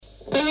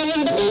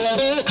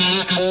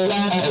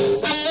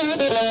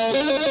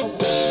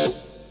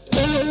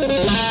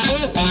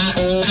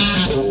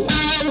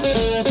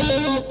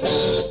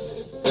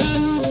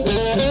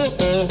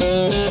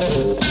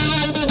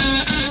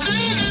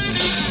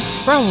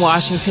From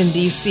Washington,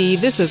 D.C.,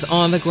 this is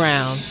On the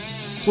Ground.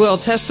 Will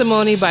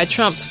testimony by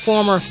Trump's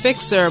former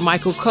fixer,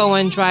 Michael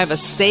Cohen, drive a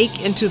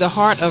stake into the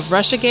heart of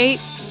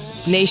Russiagate?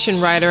 Nation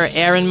writer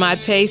Aaron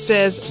Mate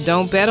says,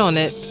 don't bet on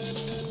it.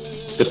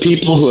 The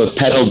people who have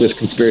peddled this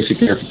conspiracy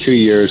theory for 2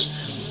 years,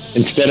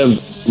 instead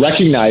of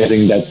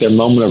recognizing that their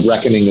moment of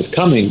reckoning is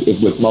coming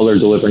with Mueller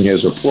delivering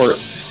his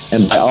report,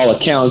 and by all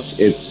accounts,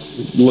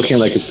 it's looking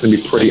like it's going to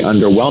be pretty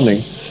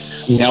underwhelming.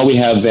 Now we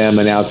have them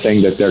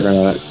announcing that they're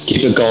going to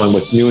keep it going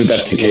with new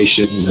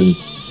investigations, and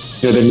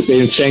they've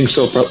been saying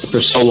so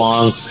for so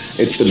long,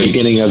 it's the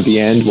beginning of the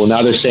end. Well,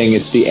 now they're saying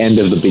it's the end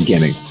of the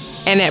beginning.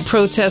 And at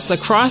protests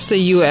across the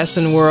U.S.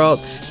 and world,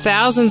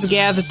 thousands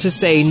gathered to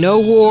say no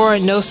war,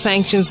 no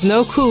sanctions,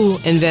 no coup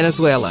in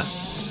Venezuela.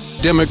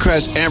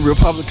 Democrats and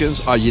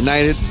Republicans are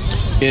united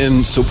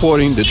in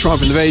supporting the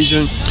Trump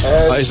invasion.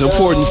 It's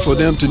important for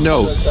them to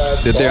know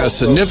that there are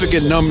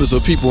significant numbers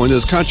of people in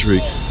this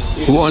country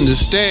who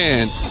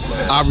understand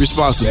our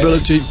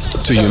responsibility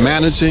to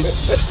humanity,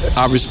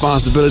 our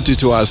responsibility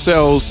to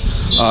ourselves,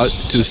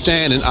 to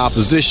stand in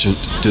opposition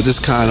to this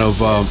kind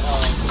of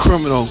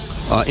criminal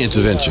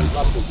intervention.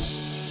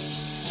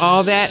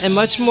 All that and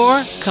much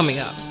more coming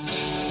up.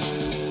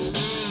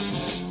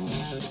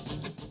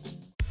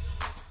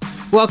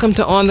 Welcome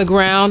to On the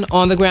Ground,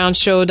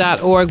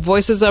 onthegroundshow.org,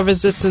 Voices of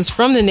Resistance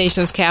from the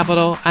nation's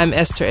capital. I'm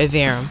Esther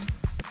Averum.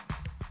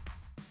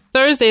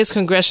 Thursday's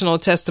congressional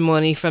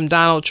testimony from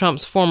Donald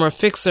Trump's former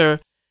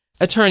fixer,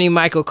 attorney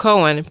Michael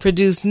Cohen,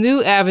 produced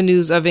new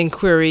avenues of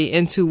inquiry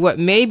into what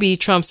may be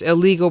Trump's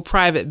illegal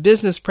private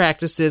business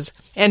practices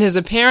and his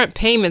apparent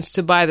payments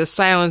to buy the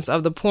silence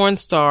of the porn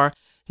star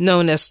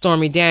known as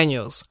Stormy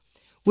Daniels,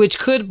 which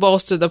could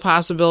bolster the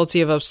possibility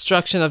of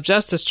obstruction of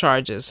justice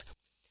charges.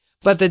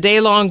 But the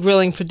day-long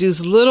grilling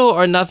produced little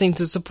or nothing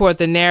to support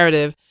the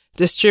narrative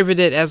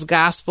distributed as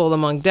gospel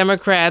among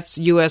Democrats,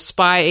 U.S.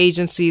 spy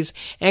agencies,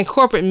 and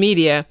corporate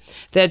media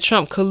that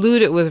Trump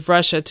colluded with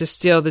Russia to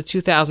steal the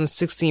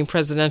 2016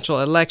 presidential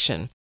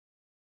election.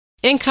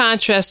 In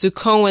contrast to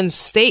Cohen's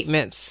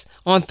statements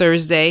on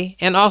Thursday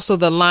and also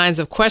the lines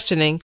of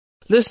questioning,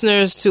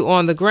 listeners to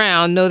On the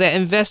Ground know that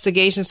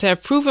investigations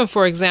have proven,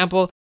 for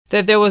example,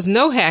 that there was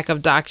no hack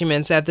of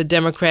documents at the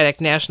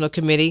Democratic National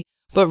Committee,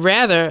 but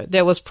rather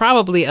there was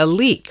probably a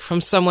leak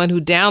from someone who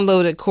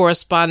downloaded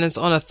correspondence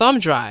on a thumb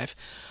drive.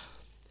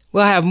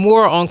 We'll have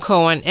more on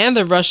Cohen and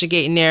the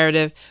Russiagate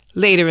narrative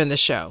later in the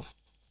show.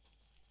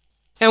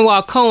 And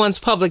while Cohen's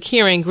public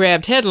hearing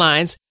grabbed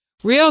headlines,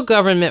 real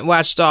government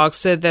watchdogs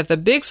said that the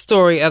big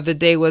story of the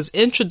day was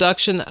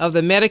introduction of the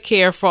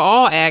Medicare for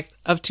All Act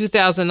of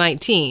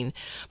 2019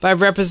 by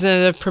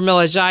Representative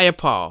Pramila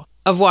Jayapal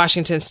of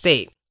Washington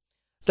State.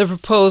 The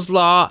proposed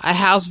law, a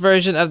House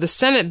version of the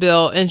Senate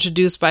bill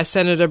introduced by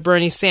Senator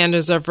Bernie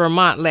Sanders of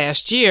Vermont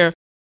last year,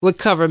 would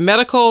cover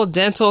medical,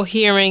 dental,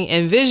 hearing,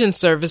 and vision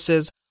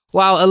services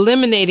while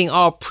eliminating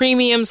all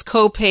premiums,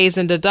 co-pays,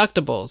 and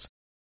deductibles.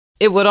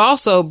 It would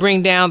also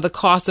bring down the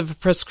cost of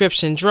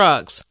prescription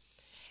drugs.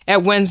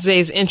 At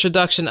Wednesday's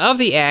introduction of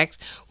the act,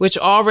 which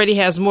already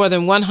has more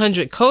than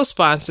 100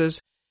 co-sponsors,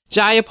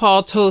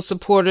 Jayapal told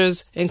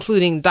supporters,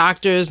 including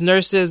doctors,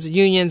 nurses,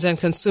 unions, and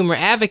consumer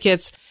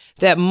advocates,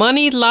 that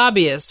moneyed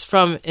lobbyists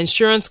from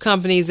insurance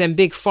companies and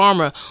big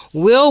pharma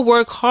will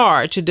work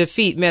hard to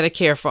defeat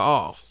Medicare for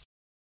All.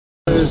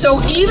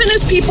 So even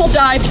as people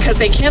die because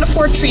they can't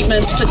afford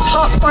treatments, the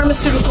top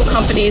pharmaceutical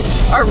companies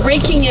are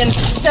raking in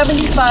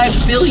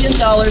 $75 billion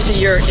a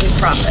year in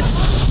profits.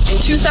 In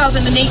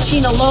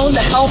 2018 alone, the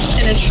health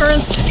and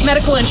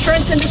medical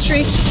insurance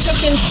industry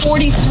took in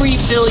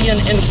 $43 billion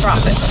in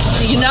profits.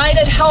 The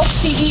United Health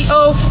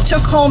CEO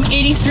took home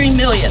 $83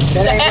 million.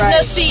 The Aetna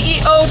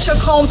CEO took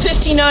home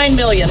 $59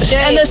 million.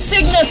 And the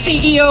Cigna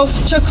CEO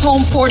took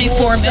home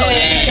 $44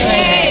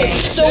 million.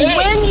 So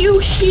when you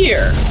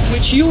hear,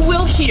 which you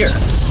will hear,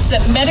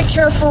 that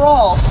Medicare for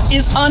All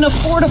is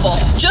unaffordable,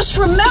 just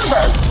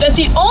remember that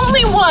the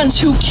only ones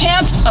who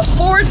can't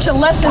afford to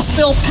let this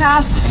bill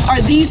pass are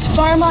these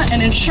pharma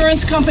and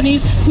insurance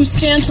companies who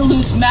stand to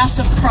lose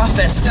massive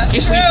profits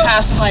if we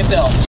pass my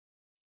bill.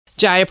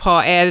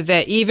 Jayapal added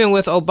that even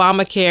with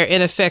Obamacare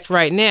in effect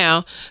right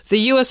now, the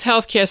U.S.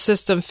 healthcare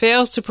system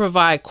fails to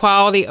provide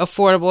quality,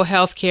 affordable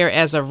healthcare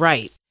as a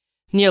right.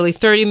 Nearly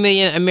 30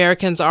 million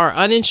Americans are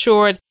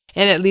uninsured,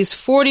 and at least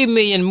 40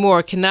 million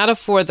more cannot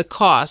afford the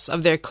costs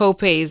of their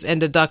copays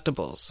and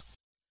deductibles.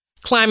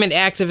 Climate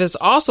activists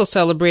also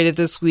celebrated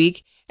this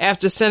week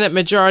after Senate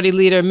Majority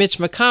Leader Mitch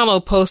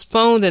McConnell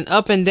postponed an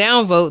up and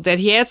down vote that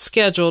he had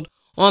scheduled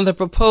on the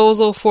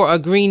proposal for a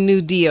Green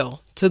New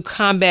Deal to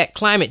combat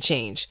climate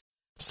change.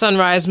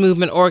 Sunrise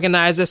Movement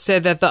organizers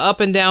said that the up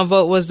and down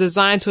vote was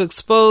designed to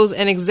expose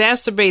and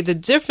exacerbate the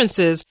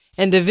differences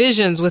and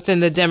divisions within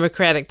the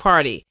Democratic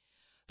Party.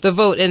 The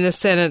vote in the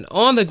Senate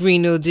on the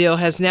Green New Deal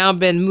has now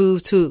been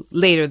moved to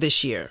later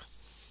this year.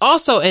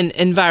 Also in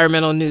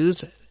environmental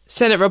news,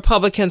 Senate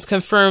Republicans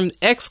confirmed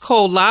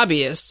ex-coal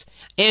lobbyist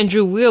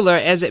Andrew Wheeler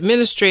as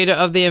administrator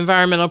of the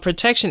Environmental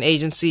Protection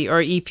Agency,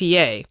 or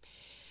EPA.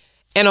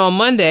 And on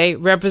Monday,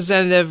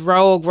 Representative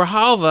Raul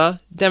Grijalva,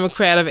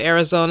 Democrat of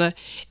Arizona,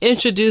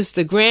 introduced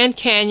the Grand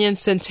Canyon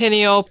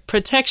Centennial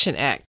Protection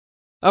Act,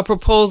 a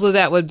proposal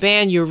that would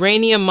ban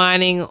uranium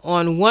mining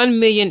on 1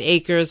 million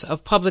acres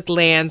of public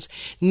lands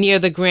near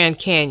the Grand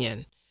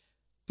Canyon.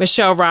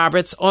 Michelle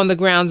Roberts, On the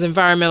Ground's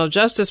environmental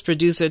justice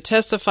producer,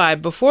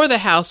 testified before the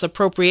House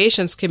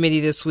Appropriations Committee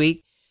this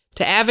week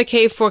to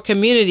advocate for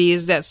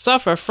communities that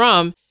suffer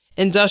from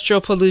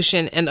industrial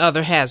pollution and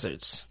other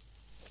hazards.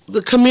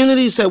 The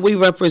communities that we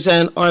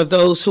represent are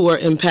those who are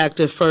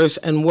impacted first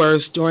and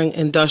worst during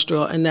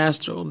industrial and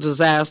natural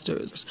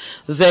disasters.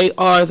 They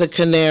are the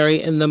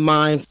canary in the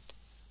mine.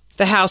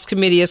 The House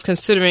committee is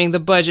considering the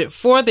budget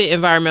for the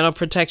Environmental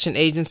Protection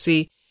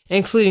Agency,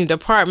 including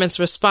departments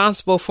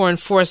responsible for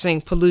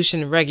enforcing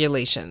pollution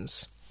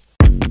regulations.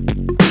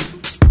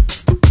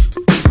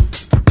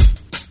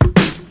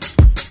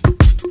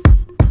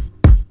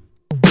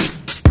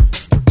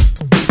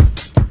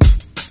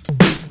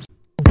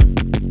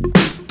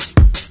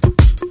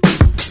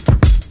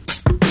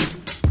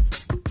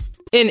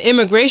 In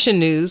immigration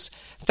news,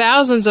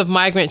 thousands of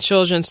migrant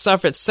children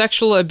suffered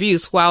sexual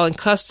abuse while in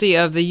custody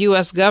of the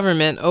U.S.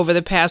 government over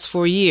the past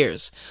 4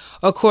 years,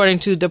 according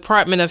to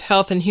Department of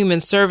Health and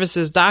Human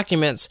Services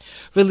documents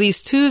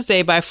released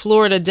Tuesday by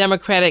Florida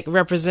Democratic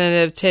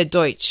Representative Ted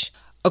Deutsch.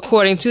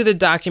 According to the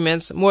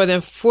documents, more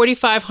than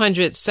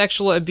 4,500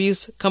 sexual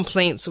abuse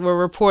complaints were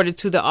reported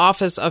to the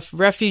Office of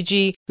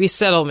Refugee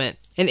Resettlement,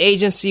 an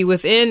agency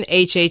within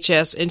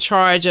HHS in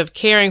charge of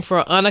caring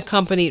for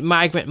unaccompanied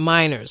migrant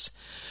minors.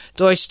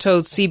 Deutsch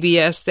told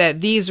CBS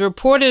that these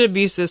reported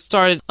abuses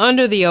started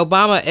under the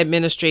Obama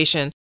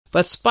administration,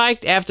 but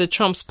spiked after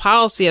Trump's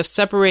policy of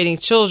separating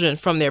children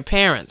from their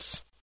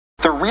parents.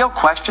 The real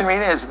question,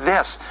 Rita, is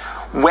this.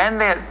 When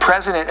the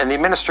president and the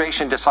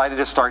administration decided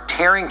to start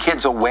tearing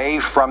kids away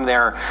from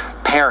their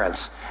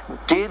parents,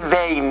 did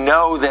they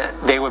know that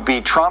they would be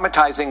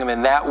traumatizing them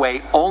in that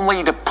way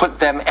only to put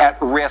them at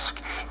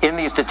risk in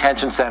these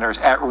detention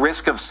centers, at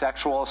risk of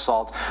sexual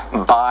assault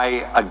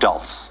by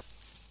adults?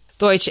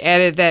 Deutsch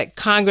added that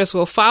Congress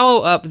will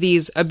follow up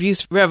these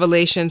abuse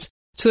revelations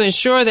to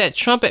ensure that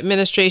Trump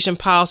administration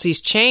policies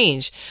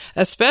change,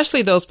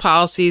 especially those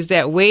policies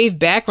that waive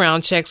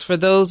background checks for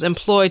those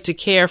employed to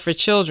care for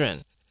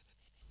children.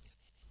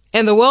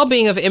 And the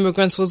well-being of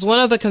immigrants was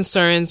one of the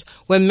concerns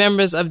when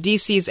members of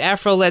D.C.'s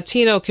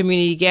Afro-Latino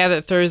community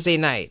gathered Thursday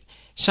night.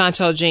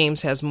 Chantel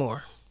James has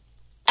more.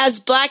 As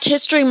Black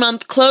History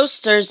Month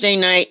closed Thursday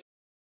night,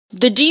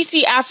 the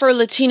D.C.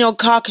 Afro-Latino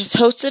Caucus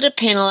hosted a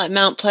panel at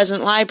Mount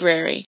Pleasant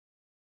Library.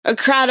 A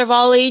crowd of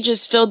all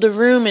ages filled the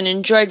room and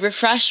enjoyed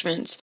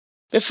refreshments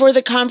before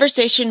the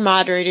conversation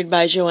moderated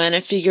by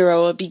Joanna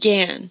Figueroa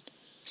began.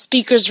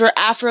 Speakers were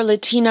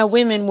Afro-Latina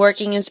women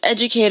working as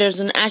educators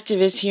and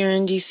activists here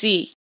in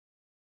D.C.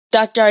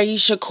 Dr.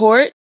 Aisha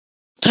Court,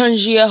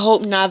 Tangia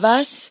Hope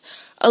Navas,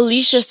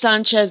 Alicia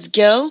Sanchez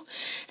Gill,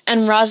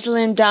 and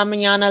Rosalind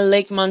Damiana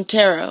Lake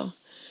Montero.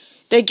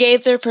 They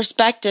gave their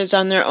perspectives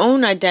on their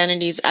own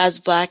identities as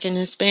Black and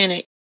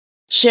Hispanic,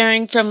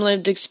 sharing from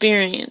lived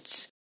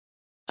experience.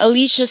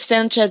 Alicia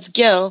Sanchez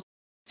Gill,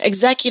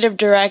 Executive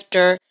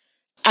Director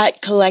at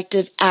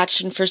Collective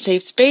Action for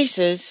Safe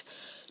Spaces,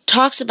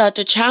 talks about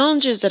the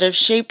challenges that have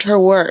shaped her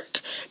work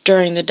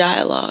during the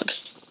dialogue.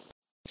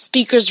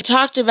 Speakers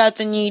talked about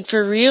the need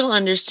for real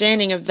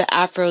understanding of the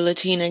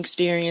Afro-Latina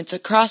experience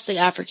across the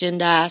African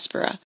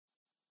diaspora.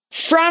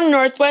 From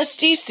Northwest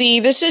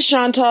DC, this is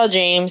Chantal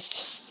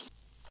James.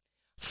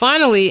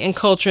 Finally, in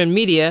culture and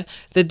media,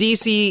 the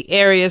D.C.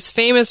 area's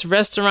famous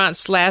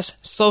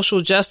restaurant/social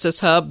justice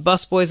hub,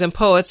 Busboys and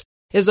Poets,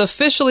 is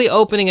officially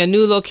opening a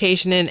new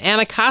location in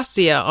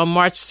Anacostia on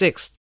March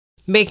 6th,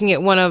 making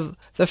it one of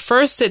the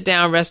first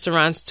sit-down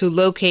restaurants to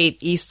locate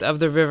east of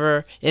the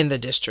river in the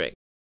district.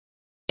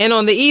 And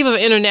on the eve of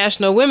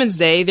International Women's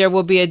Day, there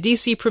will be a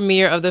D.C.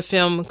 premiere of the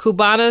film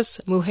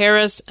Cubanas,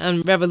 Mujeres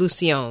en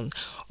Revolución,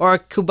 or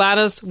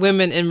Cubanas,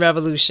 Women in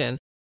Revolution,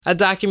 a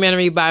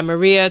documentary by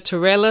Maria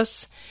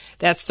Torrellas.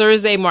 That's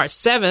Thursday, March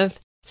 7th,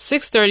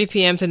 6:30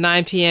 p.m. to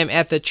 9 p.m.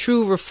 at the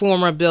True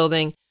Reformer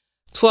Building,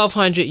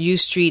 1200 U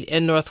Street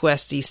in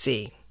Northwest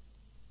D.C.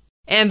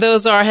 And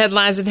those are our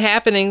headlines and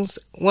happenings.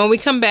 When we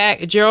come back,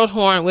 Gerald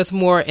Horn with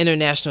more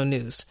international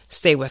news.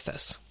 Stay with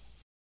us.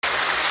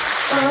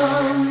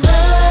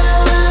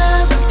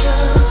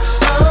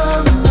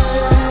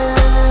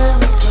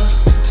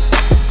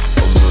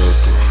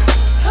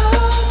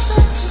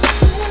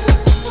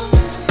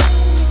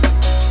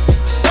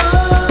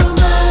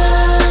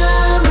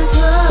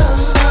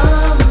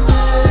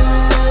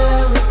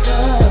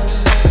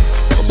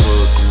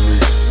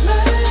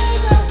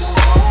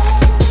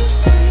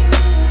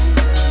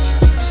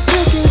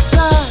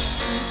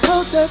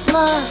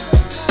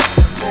 Lines.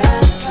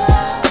 America,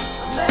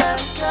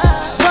 America.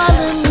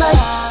 Violent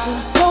nights and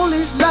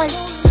police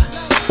lights.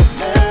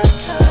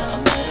 America,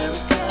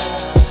 America.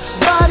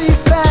 Body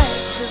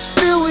bags is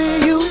filled with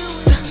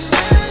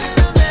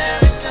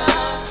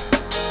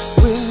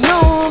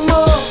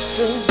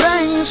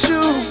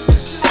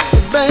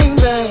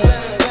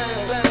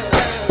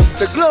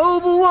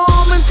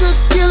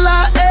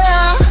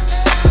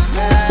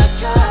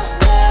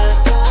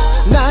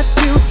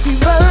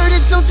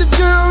the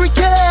jury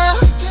care.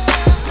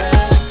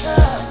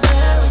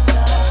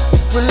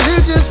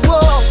 Religious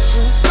woes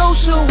and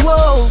social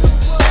woes.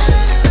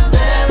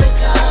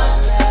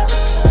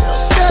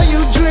 They'll sell you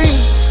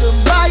dreams to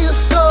buy your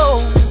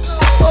soul.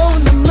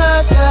 Oh,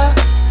 America,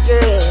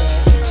 yeah.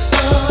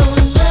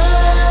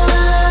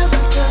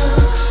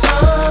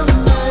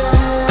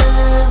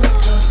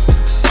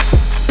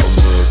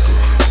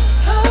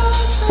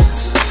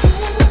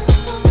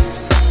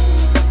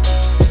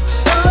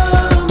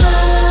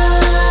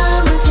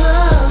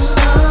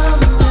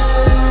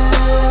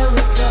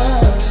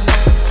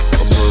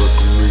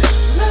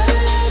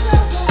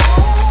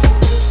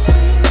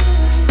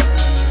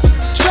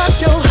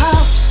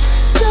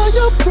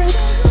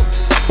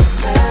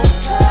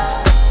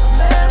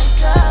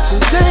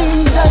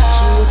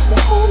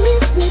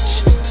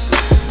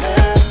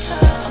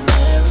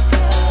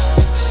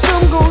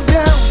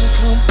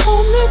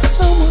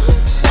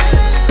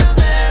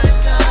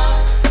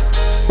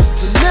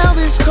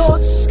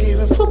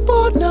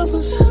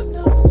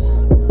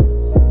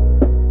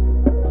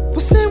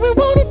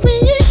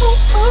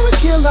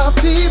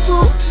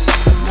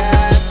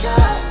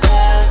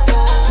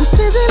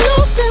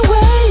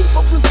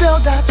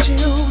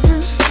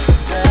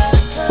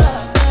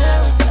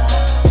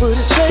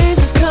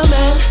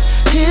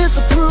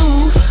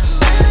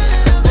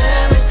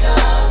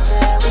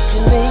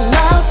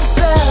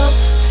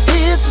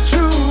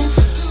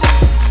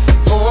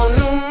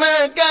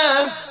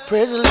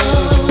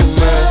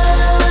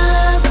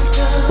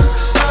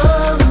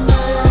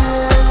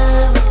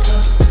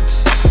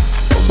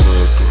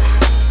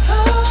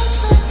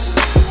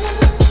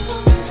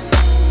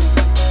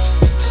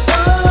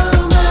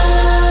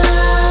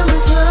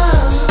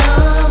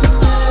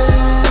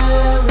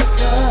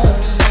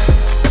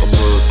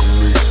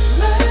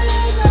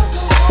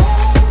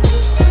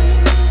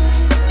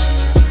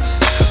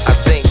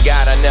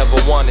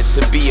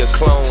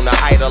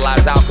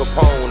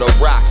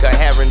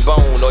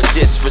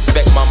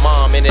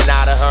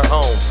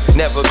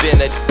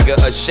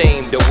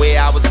 Ashamed of where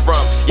I was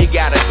from. You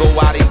gotta go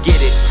out and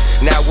get it.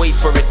 Now wait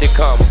for it to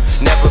come.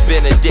 Never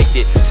been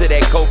addicted to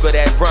that coke or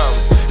that rum.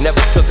 Never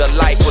took a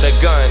life with a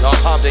gun or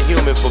harmed a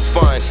human for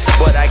fun.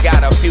 But I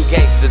got a few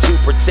gangsters who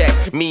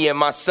protect me and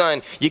my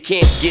son. You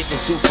can't get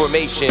into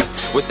formation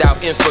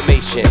without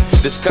information.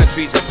 This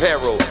country's a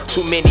peril.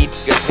 Too many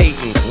niggas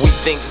hating. We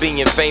think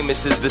being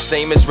famous is the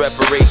same as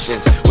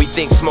reparations. We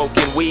think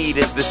smoking weed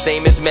is the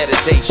same as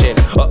meditation.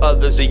 Or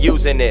others are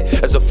using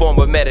it as a form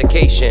of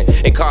medication.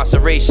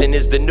 Incarceration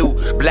is the new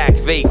black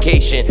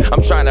vacation.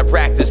 I'm trying to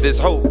practice this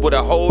hope with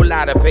a whole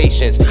lot of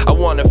patience. I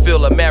wanna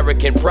feel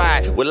American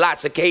pride with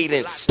lots of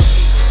cadence.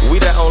 We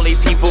the only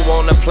people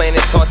on the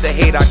planet taught to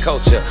hate our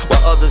culture,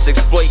 while others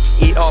exploit,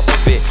 eat off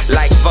of it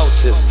like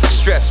vultures.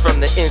 Stress from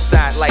the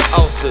inside like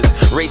ulcers.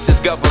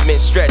 Racist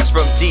government stretch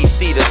from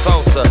DC to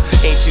Tulsa.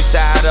 Ain't you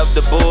tired of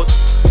the bull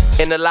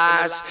and the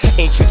lies?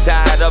 Ain't you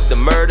tired of the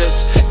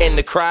murders and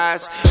the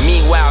cries?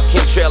 Meanwhile,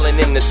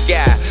 chemtrailing in the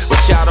sky,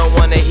 but y'all don't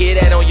wanna hear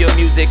that on your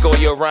music or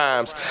your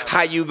rhymes.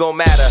 How you gon'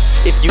 matter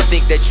if you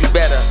think that you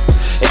better?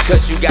 And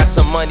cause you got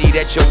some money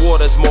that your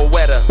water's more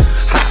wetter.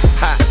 Ha,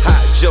 ha,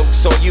 ha,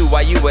 jokes on you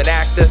while you an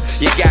actor.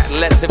 You got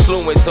less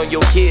influence on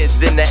your kids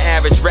than the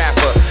average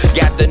rapper.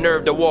 Got the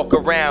nerve to walk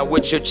around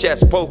with your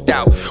chest poked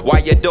out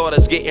while your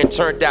daughter's getting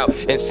turned out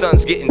and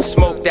son's getting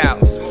smoked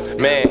out.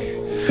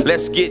 Man,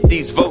 let's get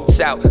these votes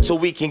out so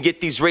we can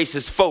get these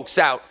racist folks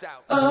out.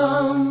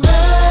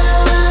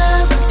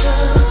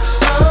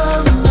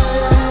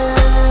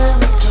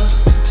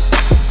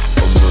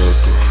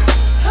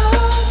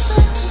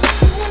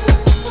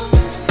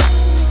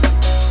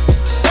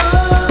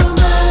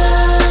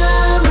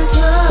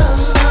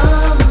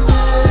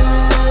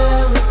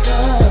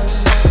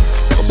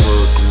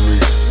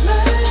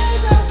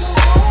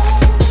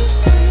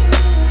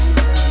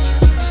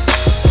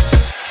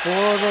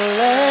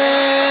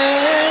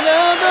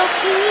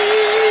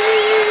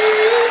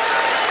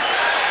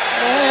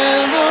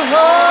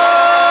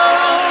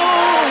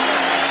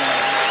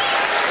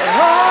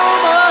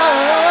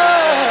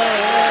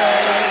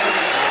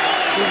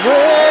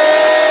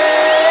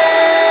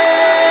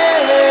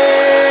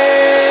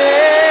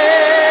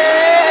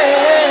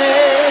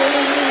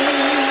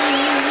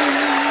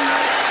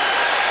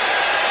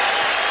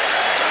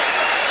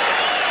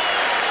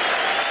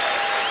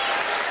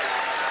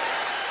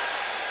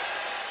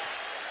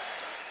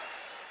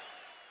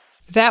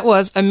 That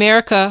was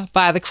America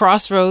by the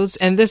Crossroads,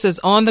 and this is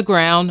On the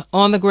Ground,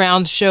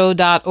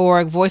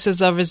 onthegroundshow.org,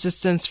 Voices of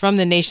Resistance from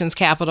the nation's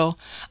capital.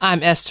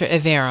 I'm Esther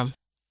Iverem.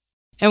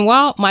 And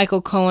while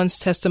Michael Cohen's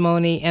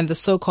testimony and the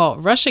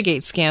so-called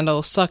Russiagate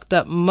scandal sucked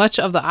up much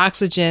of the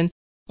oxygen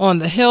on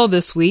the Hill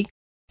this week,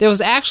 there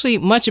was actually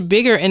much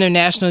bigger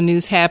international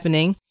news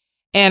happening,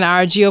 and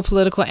our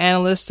geopolitical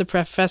analyst, the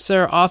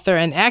professor, author,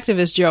 and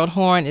activist Gerald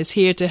Horne is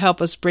here to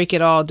help us break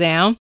it all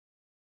down.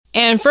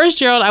 And first,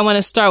 Gerald, I want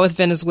to start with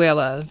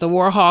Venezuela. The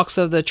war hawks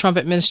of the Trump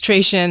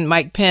administration,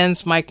 Mike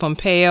Pence, Mike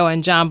Pompeo,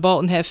 and John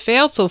Bolton have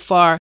failed so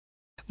far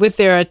with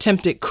their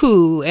attempted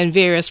coup and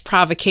various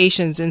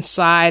provocations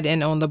inside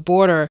and on the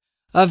border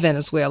of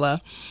Venezuela.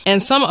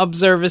 And some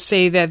observers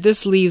say that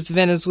this leaves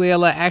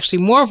Venezuela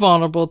actually more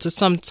vulnerable to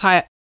some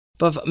type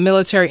of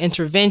military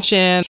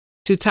intervention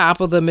to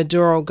topple the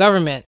Maduro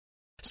government.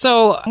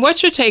 So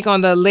what's your take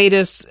on the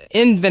latest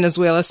in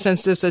Venezuela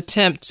since this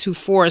attempt to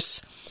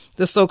force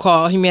the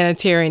so-called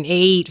humanitarian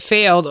aid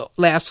failed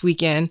last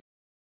weekend?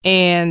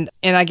 And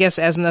I guess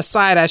as an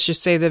aside, I should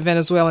say the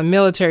Venezuelan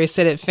military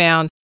said it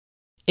found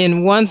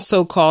in one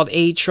so-called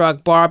aid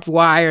truck barbed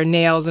wire,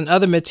 nails, and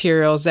other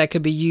materials that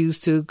could be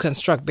used to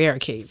construct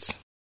barricades.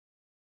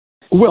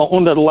 Well,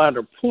 on that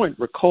latter point,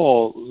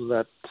 recall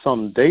that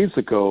some days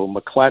ago,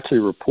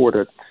 McClatchy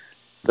reported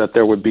that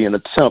there would be an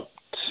attempt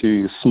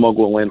to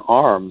smuggle in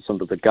arms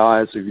under the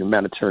guise of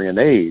humanitarian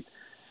aid.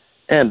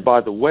 And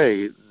by the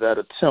way, that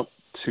attempt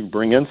to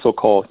bring in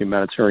so-called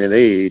humanitarian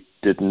aid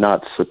did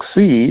not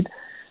succeed.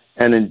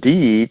 And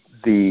indeed,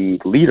 the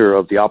leader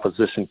of the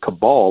opposition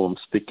cabal, I'm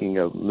speaking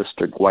of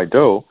Mr.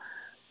 Guaido,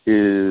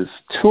 is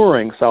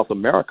touring South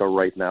America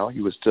right now.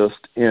 He was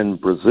just in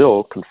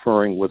Brazil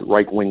conferring with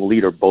right-wing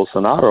leader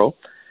Bolsonaro.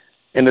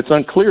 And it's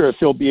unclear if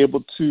he'll be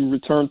able to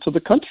return to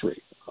the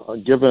country,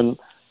 given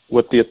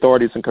what the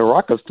authorities in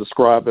Caracas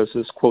describe as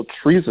his, quote,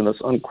 treasonous,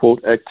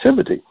 unquote,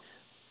 activity.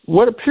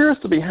 What appears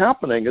to be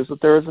happening is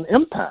that there is an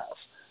impasse.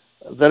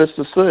 That is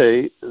to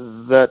say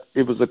that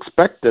it was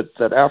expected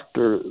that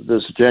after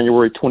this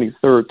January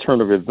 23rd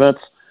turn of events,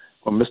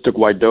 when Mr.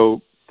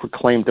 Guaido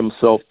proclaimed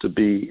himself to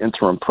be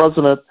interim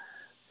president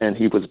and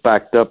he was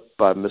backed up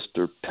by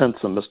Mr. Pence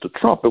and Mr.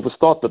 Trump, it was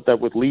thought that that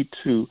would lead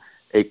to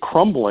a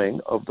crumbling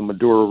of the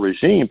Maduro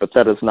regime, but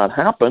that has not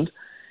happened.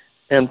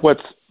 And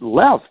what's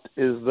left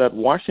is that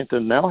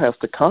Washington now has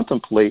to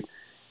contemplate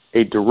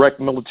a direct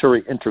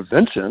military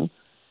intervention,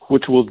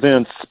 which will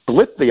then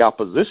split the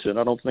opposition.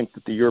 I don't think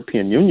that the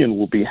European Union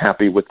will be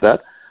happy with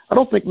that. I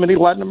don't think many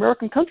Latin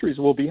American countries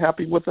will be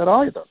happy with that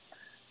either.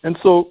 And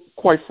so,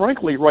 quite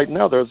frankly, right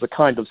now there's a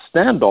kind of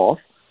standoff,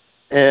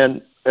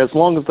 and as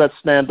long as that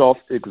standoff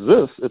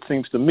exists, it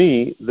seems to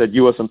me that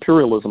U.S.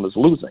 imperialism is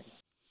losing.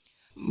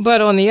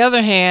 But on the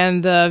other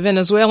hand, the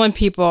Venezuelan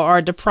people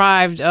are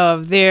deprived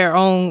of their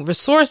own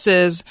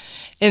resources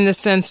in the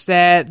sense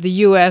that the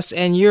U.S.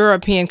 and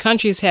European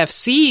countries have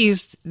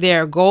seized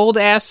their gold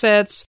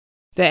assets,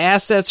 the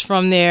assets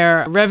from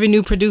their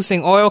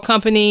revenue-producing oil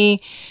company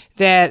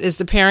that is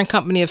the parent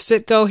company of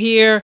Citgo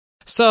here.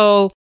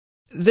 So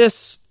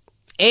this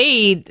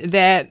aid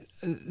that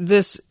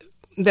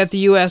the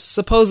U.S.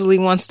 supposedly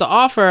wants to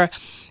offer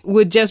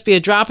would just be a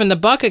drop in the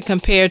bucket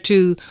compared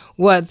to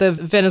what the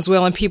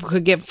Venezuelan people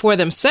could get for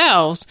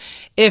themselves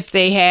if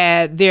they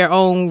had their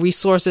own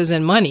resources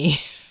and money.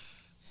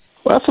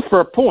 Well, that's a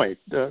fair point.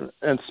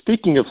 And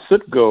speaking of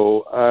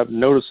Citgo, I've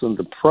noticed in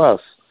the press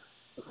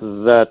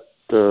that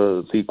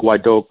the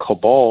Guaido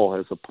cabal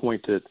has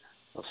appointed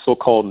a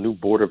so-called new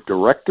board of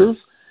directors.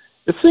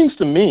 It seems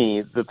to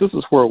me that this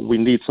is where we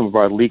need some of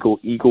our legal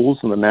eagles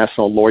in the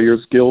National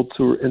Lawyers Guild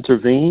to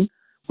intervene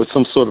with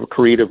some sort of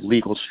creative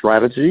legal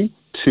strategy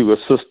to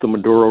assist the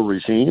Maduro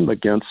regime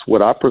against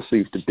what I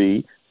perceive to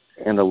be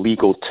an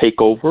illegal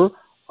takeover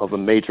of a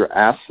major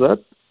asset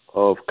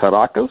of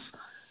Caracas.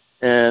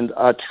 And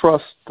I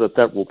trust that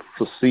that will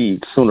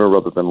proceed sooner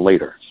rather than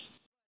later.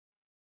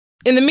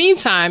 In the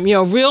meantime,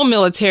 real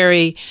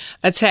military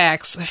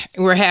attacks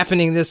were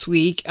happening this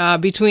week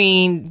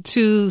between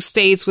two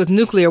states with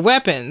nuclear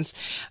weapons.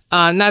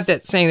 Not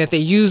that saying that they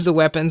use the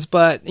weapons,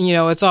 but,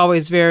 it's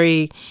always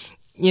very,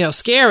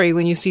 scary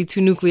when you see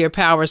two nuclear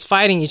powers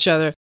fighting each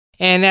other.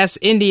 And that's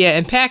India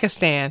and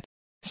Pakistan.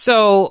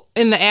 So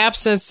in the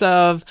absence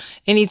of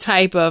any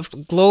type of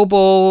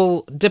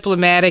global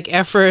diplomatic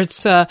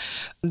efforts that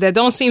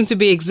don't seem to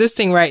be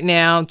existing right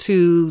now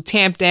to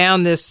tamp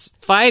down this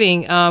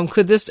fighting,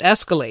 could this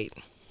escalate?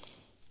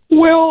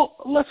 Well,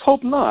 let's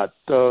hope not.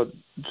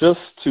 Just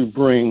to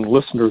bring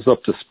listeners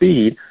up to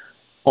speed,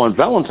 on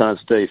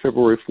Valentine's Day,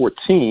 February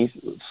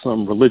 14th,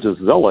 some religious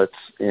zealots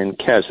in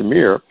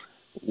Kashmir,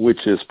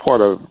 which is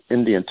part of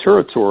Indian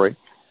territory,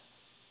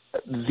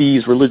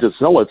 these religious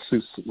zealots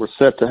who were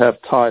said to have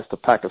ties to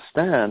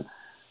Pakistan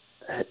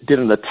did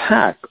an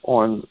attack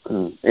on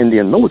an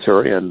Indian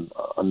military, and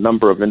a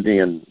number of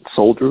Indian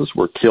soldiers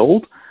were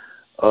killed.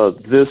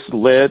 This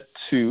led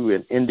to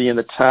an Indian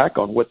attack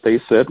on what they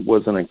said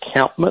was an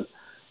encampment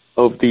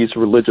of these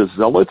religious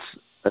zealots.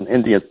 An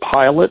Indian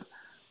pilot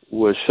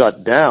was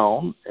shot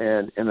down,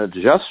 and in a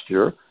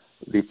gesture,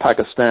 the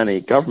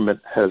Pakistani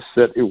government has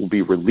said it will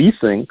be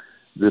releasing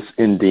this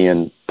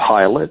Indian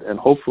pilot, and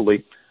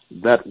hopefully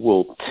that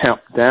will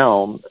tamp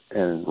down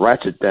and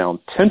ratchet down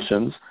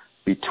tensions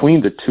between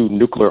the two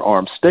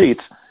nuclear-armed states.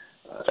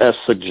 As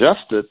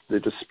suggested, the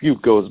dispute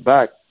goes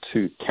back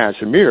to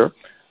Kashmir,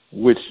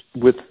 which,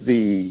 with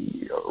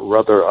the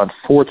rather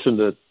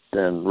unfortunate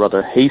and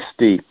rather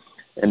hasty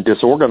and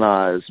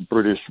disorganized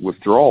British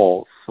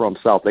withdrawal from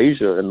South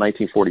Asia in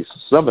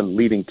 1947,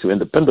 leading to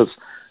independence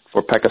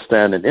for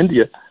Pakistan and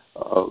India,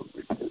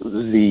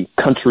 the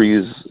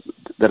countries,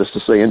 that is to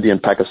say India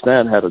and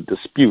Pakistan, had a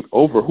dispute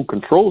over who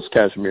controls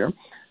Kashmir.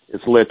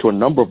 It's led to a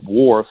number of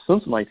wars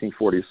since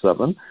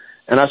 1947.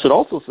 And I should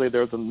also say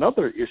there's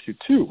another issue,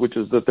 too, which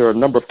is that there are a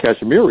number of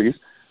Kashmiris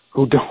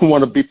who don't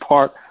want to be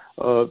part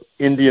of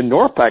India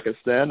nor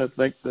Pakistan and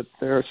think that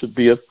there should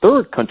be a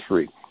third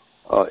country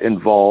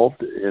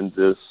involved in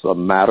this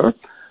matter.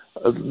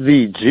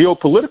 The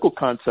geopolitical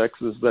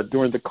context is that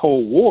during the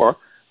Cold War,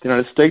 the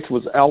United States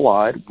was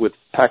allied with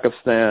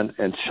Pakistan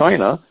and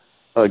China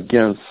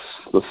against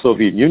the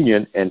Soviet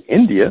Union and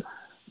India.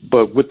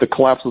 But with the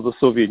collapse of the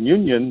Soviet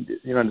Union,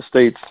 the United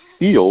States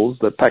feels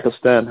that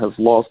Pakistan has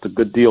lost a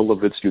good deal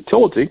of its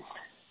utility,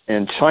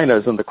 and China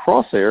is in the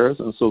crosshairs.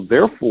 And so,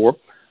 therefore,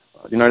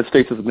 the United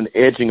States has been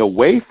edging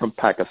away from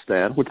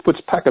Pakistan, which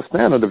puts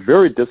Pakistan in a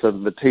very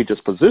disadvantageous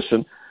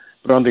position.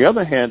 But on the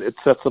other hand, it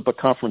sets up a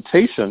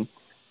confrontation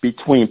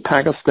between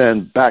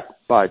Pakistan backed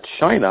by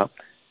China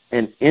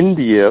and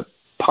India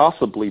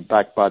possibly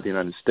backed by the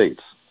United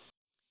States.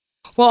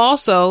 Well,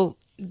 also,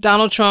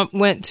 Donald Trump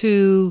went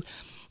to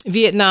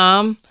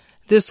Vietnam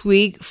this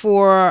week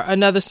for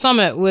another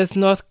summit with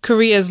North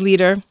Korea's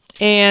leader,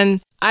 and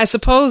I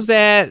suppose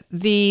that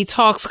the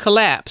talks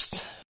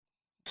collapsed.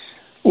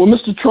 Well,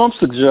 Mr. Trump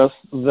suggests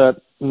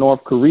that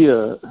North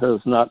Korea has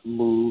not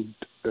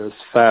moved as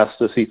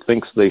fast as he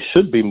thinks they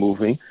should be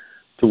moving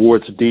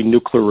towards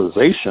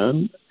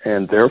denuclearization,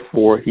 and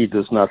therefore he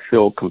does not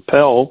feel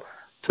compelled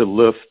to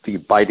lift the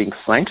biting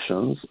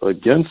sanctions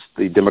against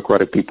the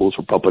Democratic People's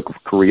Republic of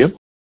Korea.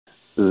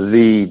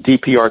 The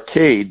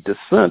DPRK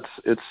dissents.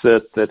 It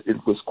said that it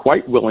was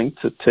quite willing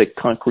to take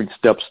concrete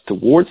steps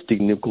towards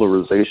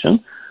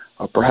denuclearization,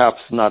 perhaps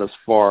not as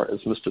far as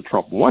Mr.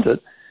 Trump wanted.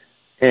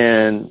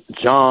 And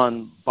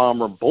John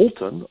Bomber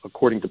Bolton,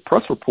 according to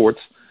press reports,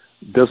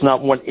 does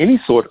not want any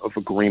sort of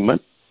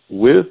agreement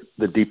with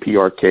the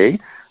DPRK.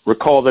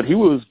 Recall that he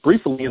was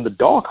briefly in the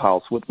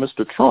doghouse with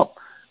Mr. Trump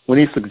when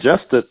he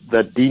suggested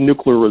that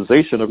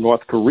denuclearization of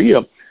North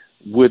Korea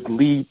would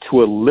lead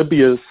to a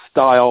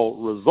Libya-style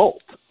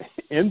result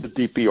in the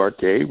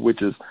DPRK,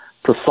 which is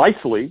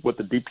precisely what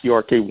the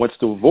DPRK wants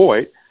to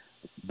avoid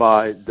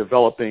by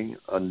developing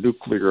a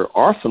nuclear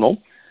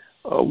arsenal.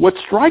 What's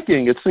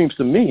striking, it seems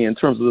to me, in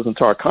terms of this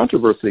entire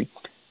controversy,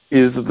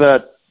 is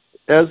that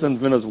as in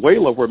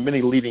Venezuela, where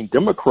many leading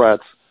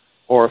Democrats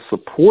are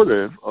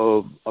supportive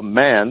of a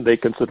man they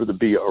consider to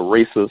be a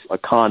racist, a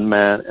con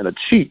man, and a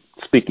cheat,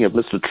 speaking of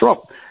Mr.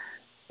 Trump,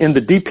 in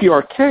the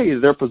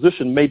DPRK, their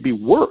position may be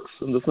worse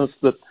in the sense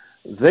that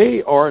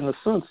they are, in a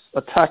sense,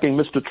 attacking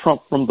Mr.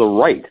 Trump from the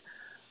right.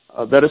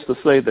 That is to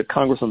say that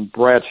Congressman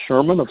Brad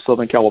Sherman of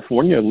Southern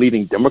California, a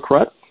leading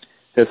Democrat,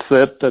 has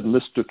said that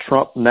Mr.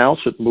 Trump now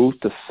should move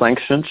to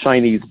sanction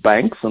Chinese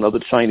banks and other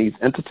Chinese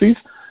entities.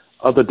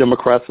 Other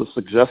Democrats have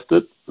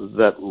suggested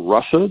that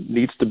Russia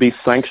needs to be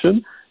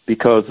sanctioned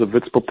because of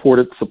its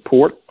purported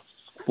support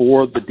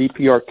for the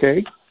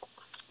DPRK.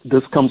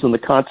 This comes in the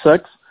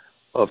context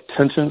of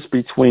tensions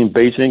between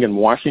Beijing and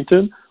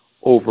Washington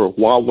over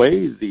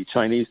Huawei, the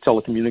Chinese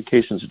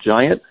telecommunications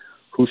giant,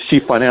 whose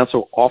chief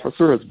financial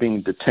officer is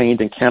being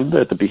detained in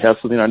Canada at the behest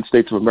of the United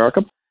States of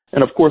America.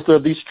 And, of course, there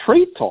are these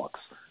trade talks,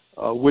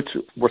 which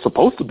were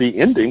supposed to be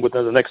ending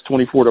within the next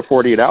 24 to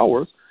 48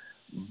 hours,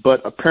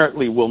 but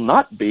apparently will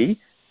not be.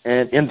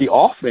 And in the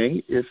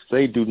offing, if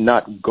they do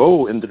not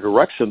go in the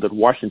direction that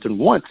Washington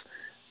wants,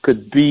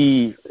 could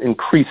be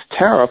increased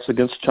tariffs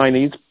against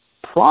Chinese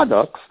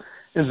products.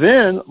 And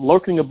then,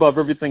 lurking above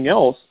everything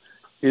else,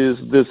 is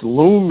this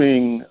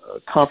looming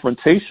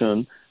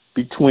confrontation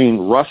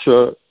between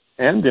Russia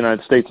and the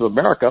United States of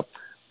America,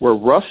 where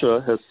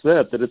Russia has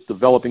said that it's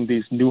developing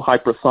these new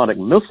hypersonic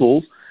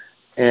missiles,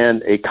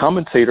 and a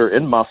commentator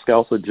in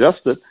Moscow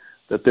suggested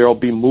that they'll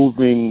be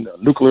moving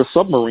nuclear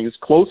submarines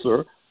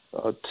closer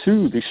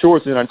to the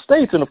shores of the United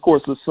States. And, of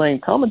course, the same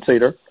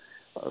commentator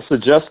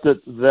suggested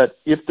that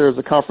if there's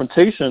a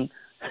confrontation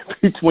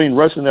between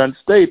Russia and the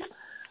United States,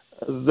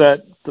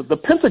 that the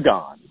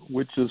Pentagon,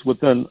 which is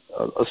within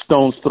a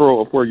stone's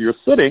throw of where you're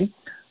sitting,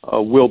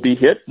 will be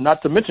hit,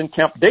 not to mention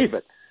Camp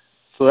David.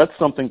 So that's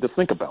something to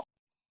think about.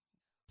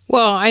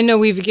 Well, I know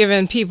we've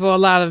given people a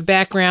lot of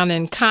background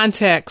and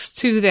context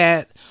to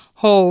that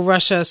whole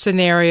Russia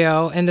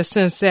scenario in the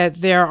sense that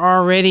there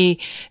are already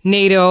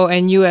NATO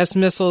and U.S.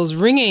 missiles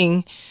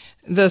ringing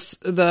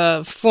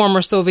the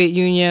former Soviet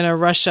Union or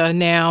Russia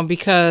now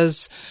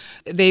because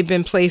they've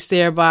been placed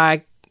there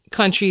by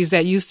countries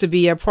that used to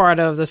be a part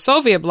of the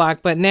Soviet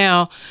bloc, but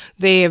now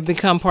they have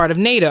become part of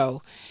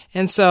NATO.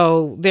 And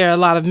so there are a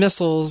lot of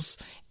missiles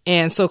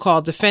and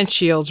so-called defense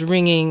shields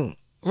ringing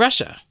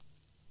Russia.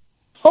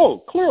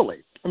 Oh,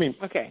 clearly. I mean,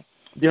 okay.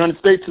 The United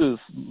States has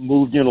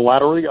moved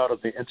unilaterally out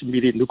of the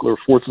Intermediate Nuclear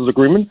Forces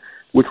Agreement,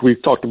 which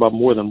we've talked about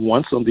more than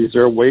once on these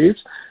airwaves.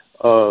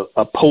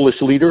 A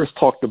Polish leader has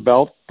talked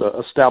about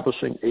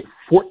establishing a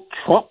Fort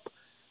Trump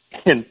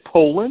in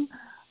Poland,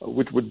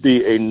 which would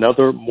be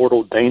another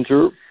mortal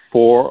danger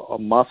for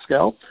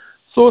Moscow.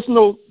 So it's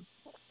no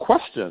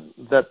question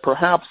that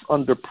perhaps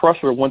under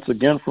pressure once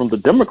again from the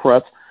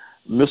Democrats,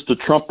 Mr.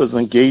 Trump is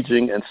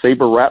engaging in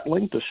saber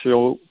rattling to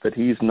show that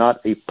he's not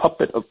a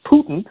puppet of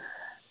Putin.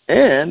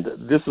 And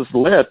this has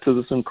led to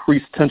this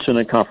increased tension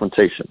and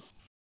confrontation.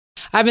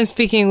 I've been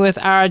speaking with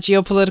our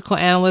geopolitical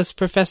analyst,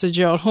 Professor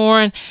Gerald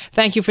Horne.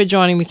 Thank you for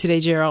joining me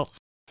today, Gerald.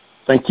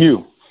 Thank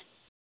you.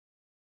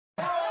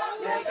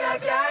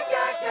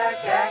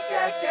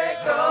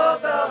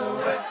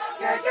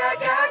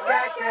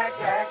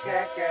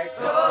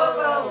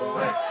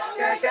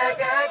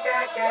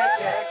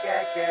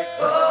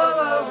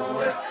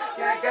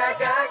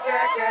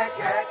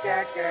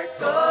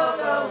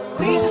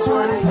 We just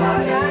want to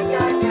party,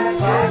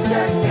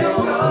 just be go.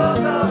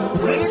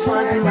 We just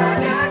want to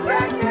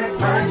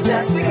party,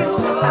 just be go.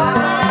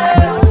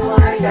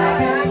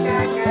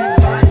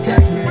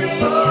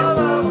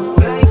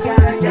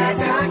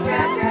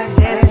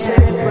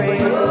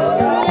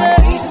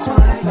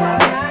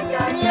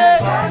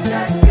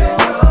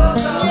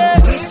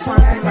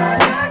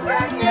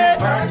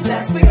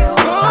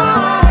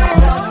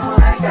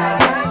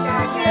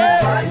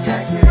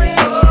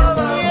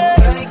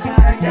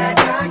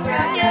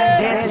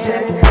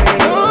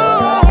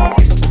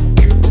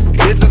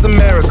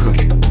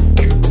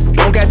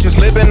 catch you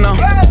slipping now.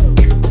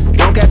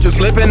 Don't catch you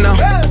slipping now.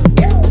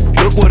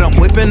 Look what I'm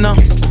whipping now.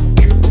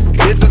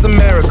 This is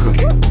America.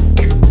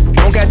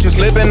 Don't catch you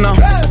slipping now.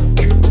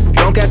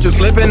 Don't catch you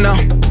slipping now.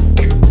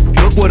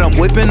 Look what I'm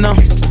whipping now.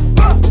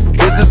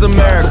 This is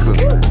America.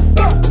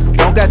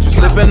 Don't catch you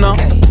slipping now.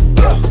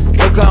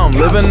 Look how I'm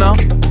living now.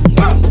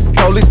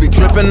 Police be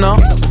tripping now.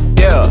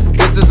 Yeah,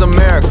 this is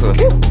America.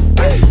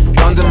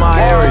 Guns in my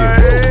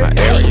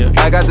area.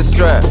 I got the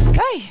strap.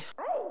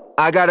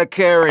 I gotta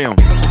carry 'em.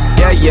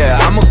 Yeah,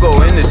 I'ma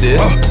go into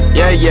this.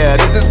 Yeah,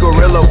 this is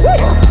gorilla.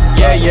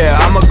 Yeah,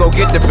 I'ma go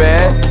get the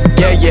bag.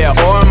 Yeah,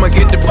 or I'ma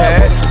get the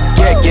pad.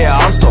 Yeah,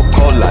 I'm so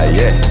cold like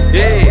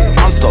yeah.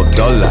 I'm so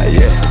dull like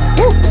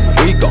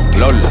yeah. We gon'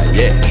 blow like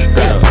yeah.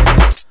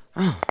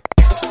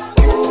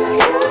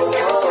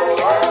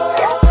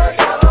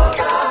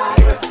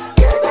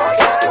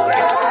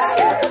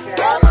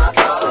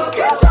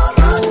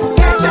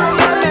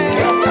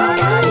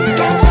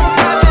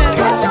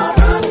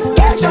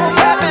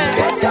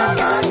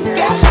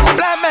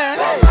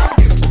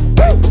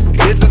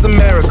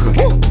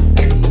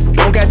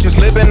 You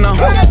slipping now.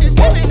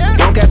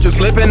 Don't catch you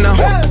slipping now.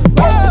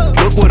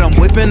 Look what I'm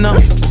whipping now.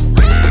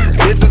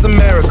 This is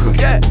America.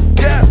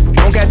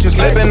 Don't catch you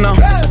slipping now.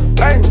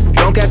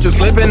 Don't catch you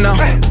slipping now.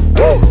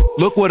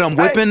 Look what I'm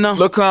whipping now.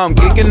 Look how I'm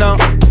geeking now.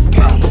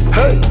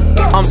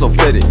 I'm so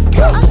fitted.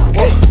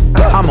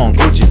 I'm on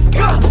Gucci.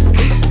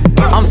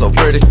 I'm so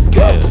pretty.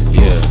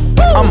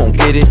 I'm gonna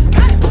get it.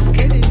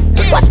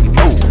 Watch me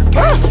move.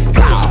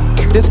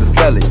 This is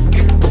selling.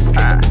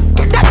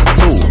 That's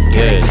a tool.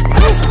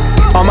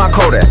 On my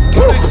Kodak,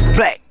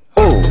 black,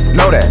 ooh,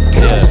 know that,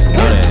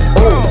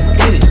 ooh,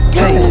 get it,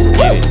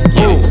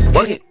 ooh,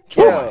 work it,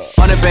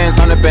 100 bands,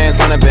 100 bands,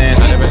 100 bands,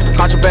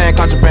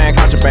 contraband,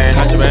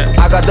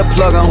 I got the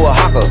plug on who a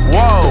hawker,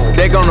 whoa,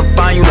 they gonna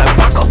find you like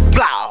Paco,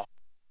 blah,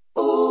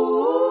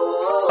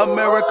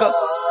 America,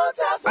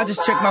 I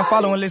just checked my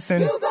follow and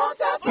listen,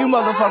 you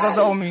motherfuckers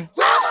owe me,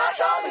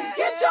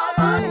 get your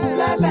money,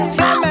 black man,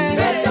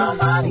 get your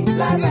money,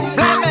 black man,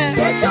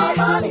 get your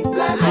money,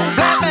 black man.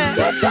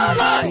 Get your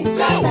money,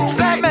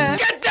 black man.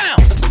 Get down.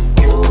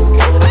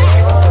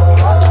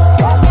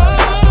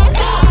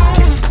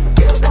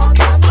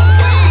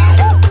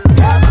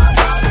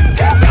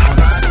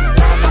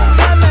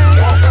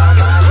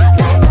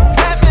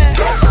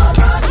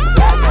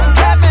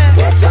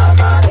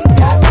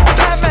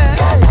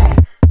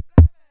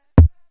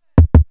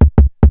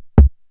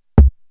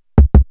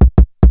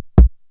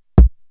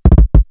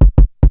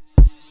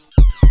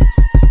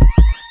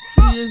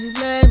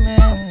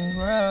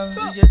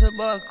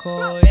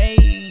 Buckle,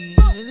 hey,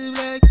 just a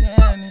black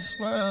man in this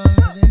world,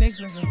 living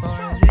expensive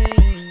foreign,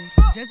 hey,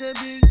 just a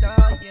big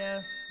dog,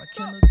 yeah. My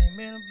Kindle came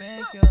in the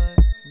backyard,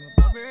 from a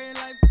barbarian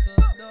life to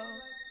a dog.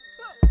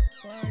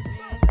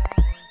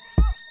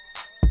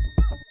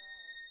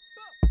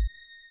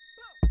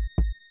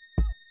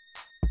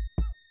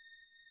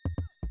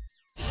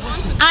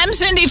 I'm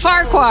Cindy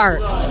Farquhar.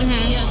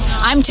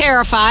 I'm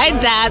terrified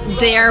that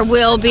there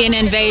will be an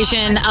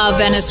invasion of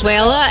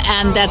Venezuela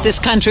and that this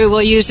country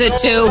will use it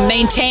to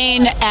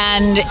maintain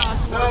and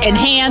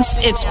enhance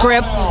its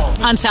grip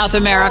on South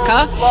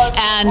America.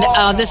 And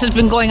this has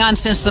been going on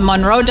since the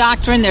Monroe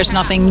Doctrine. There's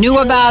nothing new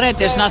about it.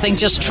 There's nothing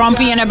just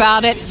Trumpian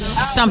about it.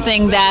 It's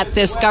something that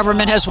this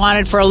government has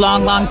wanted for a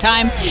long, long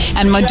time.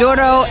 And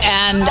Maduro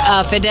and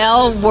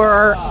Fidel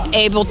were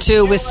able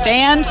to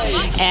withstand.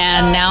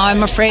 And now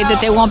I'm afraid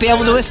that they won't be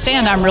able to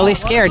withstand. I'm really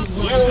scared.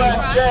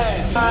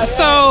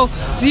 So,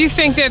 do you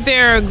think that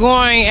they're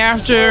going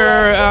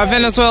after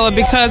Venezuela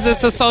because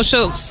it's a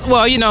socialist?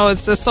 Well, you know,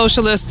 it's a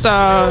socialist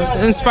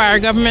inspire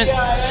government?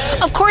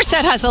 Of course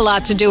that has a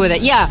lot to do with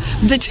it. Yeah,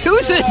 the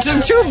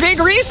two big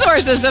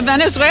resources of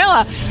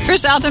Venezuela for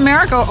South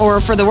America or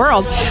for the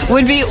world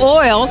would be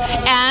oil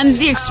and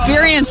the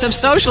experience of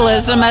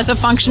socialism as a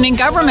functioning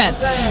government.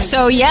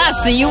 So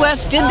yes, the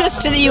U.S. did this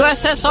to the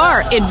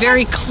USSR. It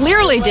very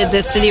clearly did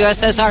this to the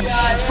USSR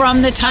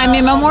from the time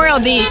immemorial.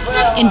 The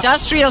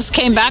industrials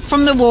came back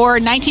from the war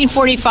in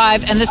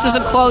 1945, and this is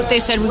a quote. They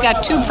said, "We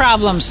got two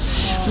problems,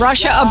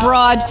 Russia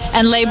abroad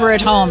and labor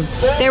at home."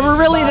 They were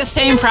really the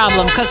same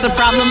problem because the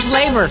problem's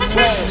labor.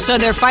 So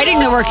they're fighting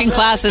the working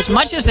class as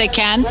much as they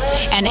can,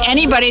 and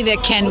anybody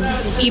that can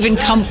even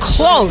come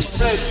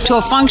close to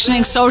a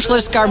functioning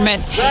socialist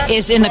government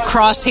is in the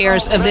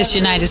crosshairs of this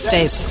United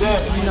States.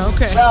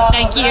 Okay.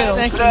 Thank you.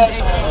 Thank you.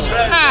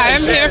 Hi,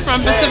 I'm here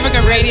from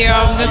Pacifica Radio.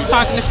 I'm just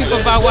talking to people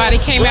about why they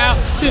came out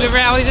to the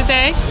rally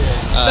today.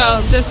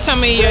 So just tell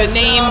me your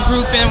name,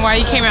 group, and why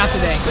you came out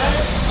today.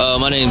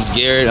 My name's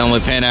Garrett. I'm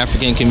with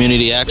Pan-African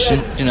Community Action.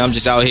 I'm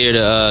just out here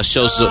to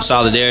show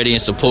solidarity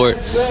and support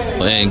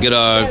and get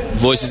our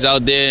voices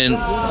out there and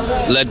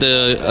let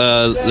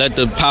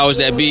the powers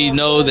that be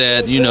know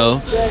that,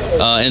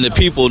 and the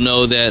people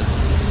know that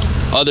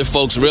other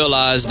folks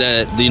realize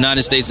that the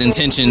United States'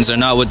 intentions are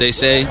not what they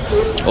say,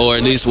 or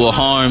at least will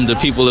harm the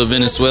people of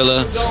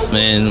Venezuela.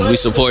 And we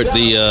support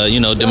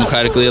the,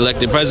 democratically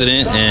elected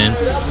president. And,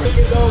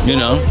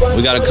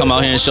 we got to come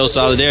out here and show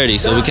solidarity.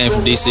 So we came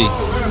from D.C.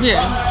 Yeah.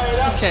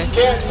 Okay.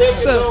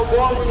 So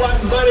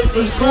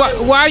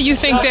why do you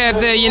think that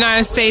the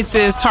United States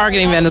is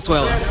targeting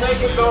Venezuela?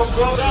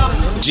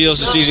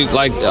 Geostrategic,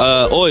 like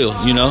oil,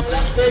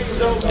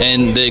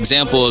 and the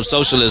example of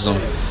socialism,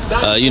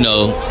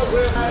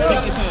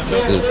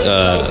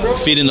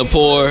 feeding the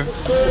poor,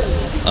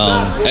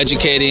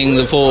 educating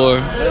the poor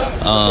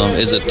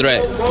is a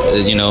threat.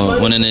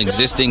 When an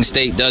existing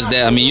state does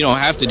that, you don't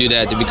have to do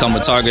that to become a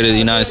target of the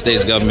United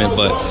States government,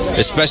 but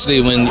especially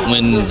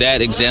when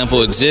that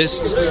example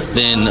exists,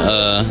 then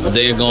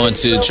they're going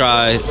to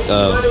try,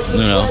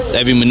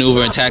 every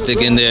maneuver and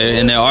tactic in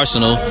their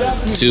arsenal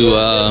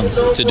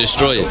to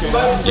destroy it,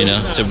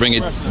 to bring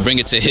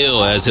it to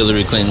heel, as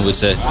Hillary Clinton would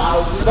say.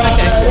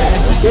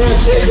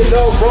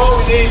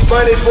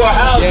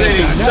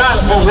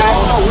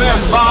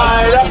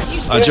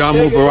 John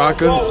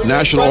Mubaraka,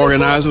 national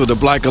organizer with the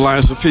Black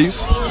Alliance for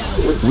Peace.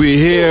 We're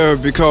here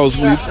because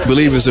we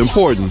believe it's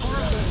important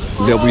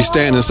that we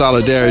stand in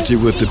solidarity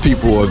with the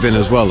people of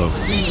Venezuela.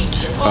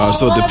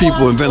 So the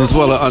people in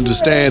Venezuela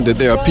understand that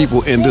there are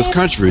people in this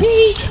country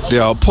that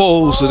are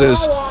opposed to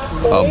this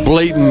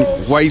blatant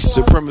white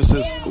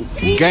supremacist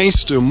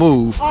gangster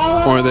move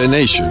on their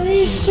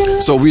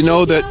nation. So we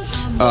know that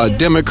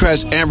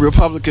Democrats and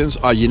Republicans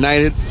are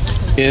united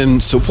in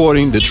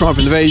supporting the Trump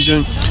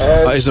invasion.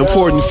 It's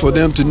important for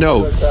them to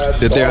know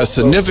that there are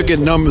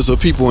significant numbers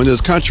of people in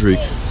this country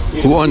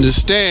who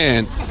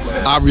understand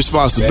our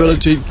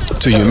responsibility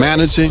to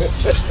humanity,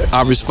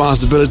 our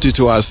responsibility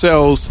to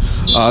ourselves,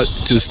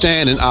 to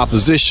stand in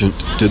opposition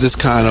to this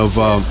kind of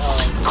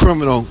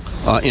criminal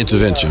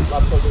intervention.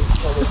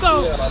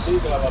 So,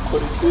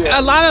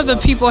 a lot of the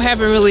people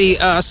haven't really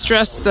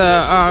stressed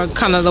the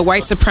kind of the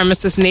white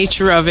supremacist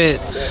nature of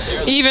it,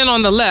 even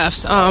on the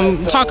left.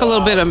 Talk a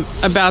little bit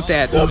about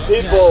that,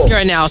 your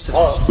analysis.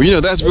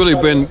 Well, that's really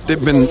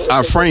been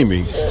our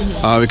framing,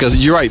 because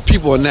you're right,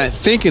 people are not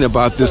thinking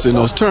about this in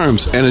those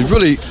terms, and it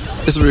really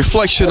is a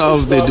reflection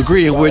of the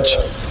degree in which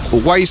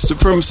white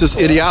supremacist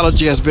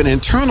ideology has been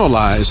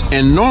internalized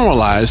and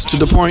normalized to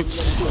the point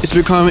it's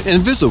become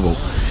invisible.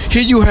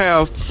 Here you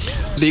have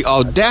the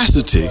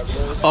audacity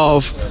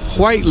of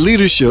white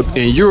leadership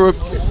in Europe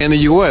and the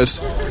U.S.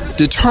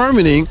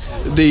 determining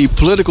the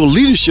political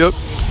leadership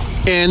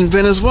in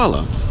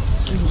Venezuela.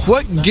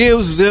 What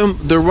gives them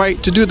the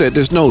right to do that?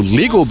 There's no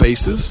legal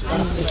basis,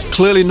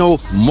 clearly no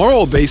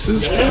moral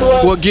basis.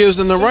 What gives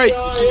them the right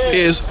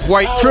is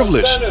white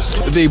privilege.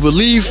 They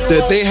believe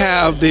that they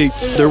have the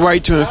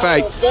right to, in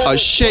fact,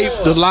 shape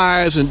the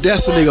lives and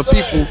destiny of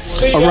people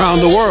around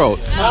the world.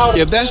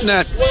 If that's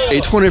not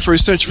a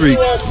 21st century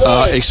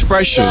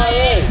expression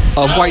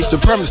of white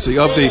supremacy,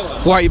 of the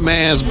white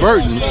man's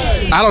burden,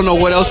 I don't know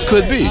what else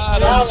could be.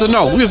 So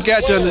no, we've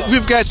got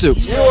to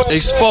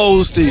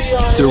expose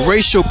the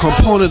racial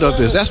component of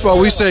this. That's why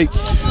we say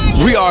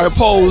we are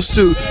opposed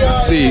to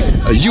the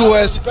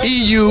U.S.,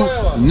 EU,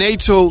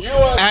 NATO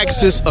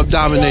axis of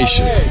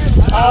domination.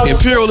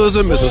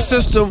 Imperialism is a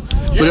system,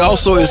 but it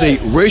also is a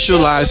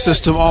racialized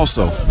system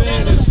also.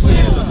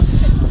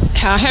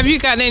 Have you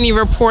gotten any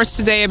reports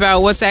today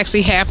about what's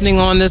actually happening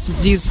on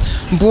these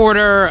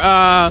border,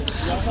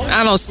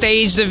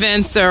 staged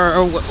events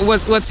or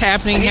what's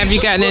happening? Have you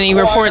gotten any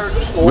reports?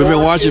 We've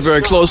been watching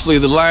very closely.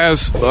 The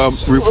last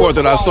report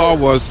that I saw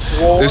was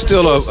there's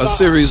still a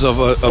series of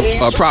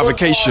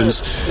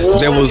provocations.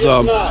 There was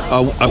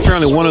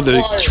apparently one of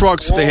the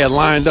trucks they had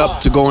lined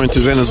up to go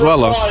into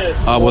Venezuela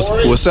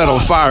was set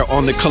on fire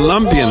on the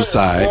Colombian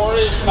side.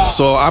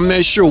 So I'm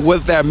not sure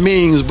what that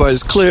means, but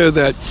it's clear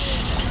that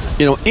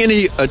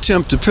any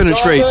attempt to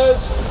penetrate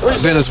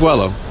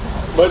Venezuela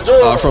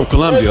from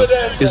Colombia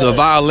is a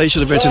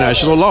violation of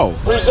international law.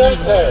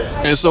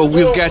 And so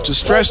we've got to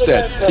stress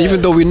that.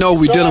 Even though we know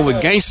we're dealing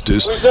with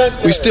gangsters,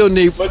 we still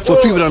need for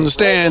people to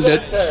understand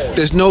that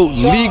there's no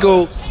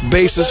legal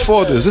basis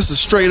for this. This is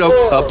straight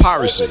up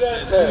piracy.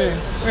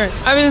 Right.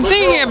 I've been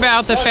thinking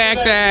about the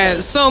fact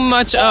that so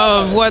much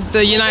of what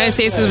the United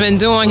States has been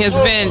doing has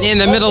been in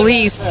the Middle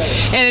East,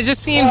 and it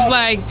just seems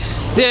like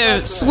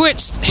they've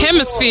switched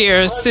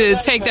hemispheres to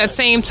take that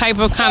same type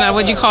of kind of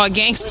what you call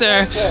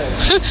gangster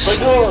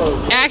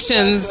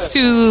actions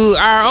to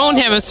our own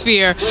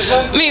hemisphere.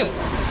 I mean,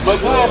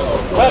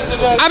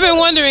 I've been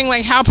wondering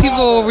like how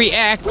people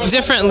react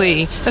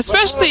differently,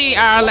 especially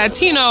our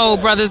Latino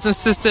brothers and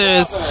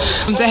sisters,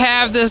 to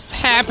have this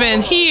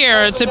happen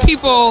here to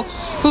people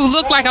who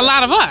look like a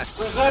lot of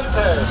us.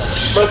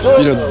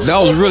 You know, that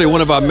was really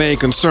one of our main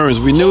concerns.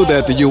 We knew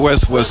that the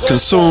U.S. was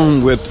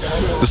consumed with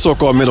the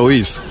so-called Middle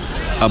East,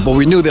 but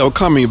we knew they were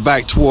coming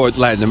back toward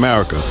Latin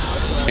America.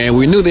 And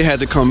we knew they had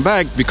to come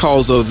back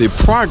because of the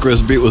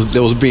progress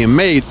that was being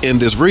made in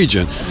this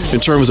region in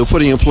terms of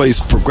putting in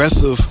place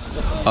progressive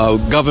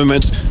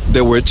governments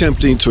that were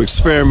attempting to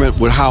experiment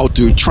with how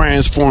to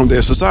transform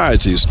their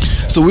societies.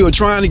 So we were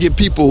trying to get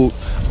people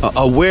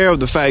aware of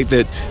the fact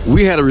that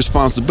we had a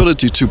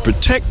responsibility to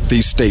protect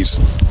these states,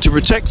 to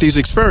protect these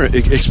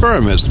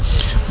experiments.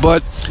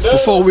 But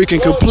before we can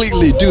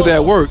completely do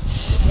that work,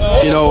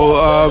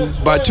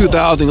 by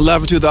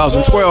 2011,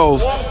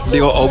 2012, the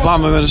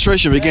Obama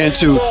administration began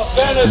to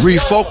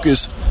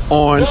refocus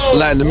on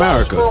Latin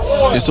America.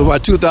 And so by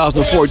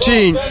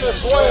 2014,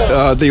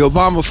 the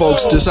Obama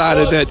folks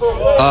decided that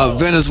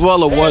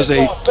Venezuela was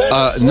a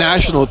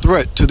national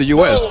threat to the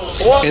U.S.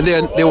 And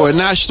then they were a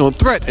national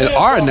threat and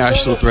are a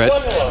national threat,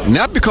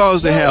 not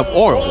because they have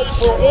oil,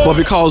 but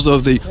because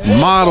of the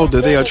model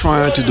that they are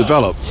trying to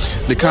develop,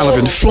 the kind of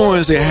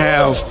influence they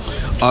have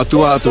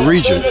throughout the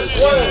region.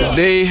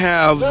 They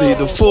have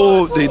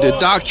the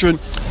doctrine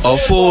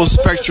of full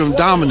spectrum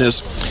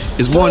dominance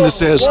is one that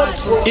says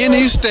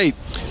any state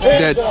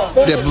that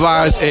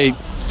provides a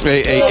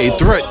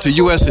threat to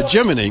U.S.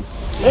 hegemony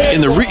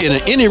in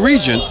any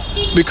region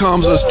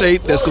becomes a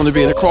state that's going to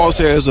be in the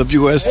crosshairs of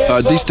U.S.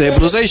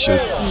 destabilization.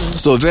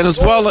 So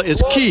Venezuela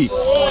is key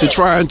to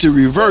trying to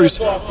reverse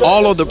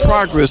all of the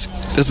progress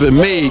that's been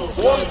made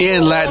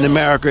in Latin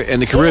America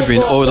and the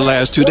Caribbean over the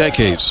last 2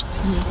 decades.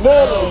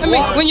 I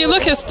mean, when you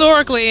look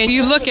historically and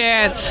you look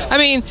at,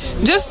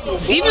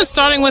 just even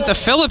starting with the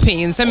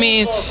Philippines,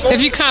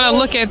 if you kind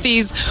of look at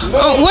these,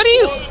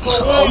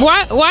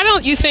 why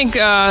don't you think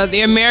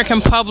the American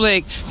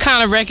public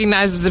kind of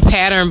recognizes the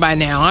pattern by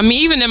now?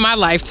 Even in my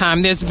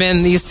lifetime, there's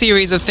been these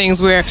series of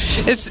things where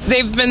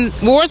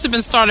wars have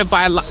been started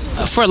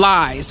for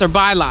lies or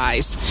by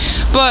lies.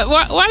 But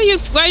why do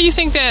you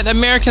think that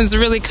Americans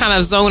really kind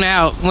of zone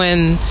out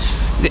when?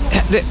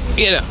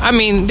 There are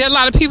a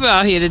lot of people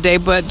out here today,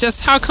 but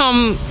just how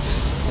come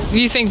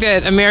you think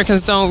that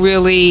Americans don't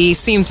really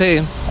seem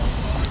to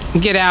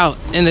get out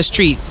in the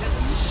street?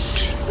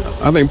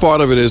 I think part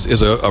of it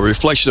is a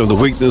reflection of the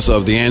weakness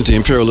of the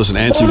anti-imperialist and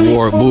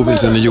anti-war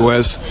movements in the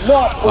U.S.,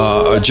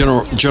 a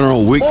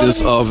general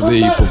weakness of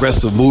the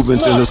progressive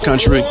movements in this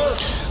country.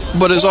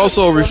 But it's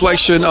also a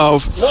reflection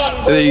of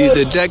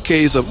the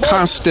decades of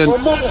constant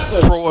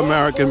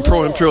pro-American,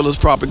 pro-imperialist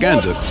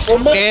propaganda.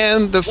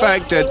 And the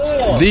fact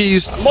that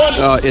these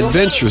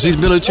adventures, these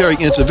military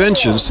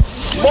interventions,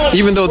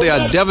 even though they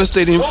are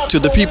devastating to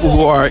the people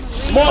who are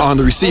on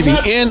the receiving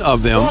end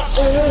of them,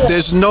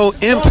 there's no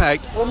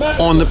impact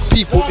on the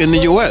people in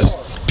the U.S.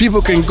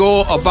 People can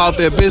go about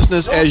their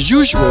business as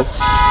usual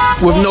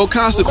with no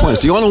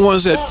consequence. The only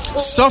ones that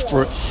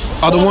suffer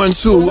are the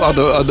ones who are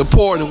the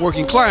poor and the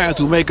working class,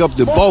 who make up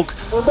the bulk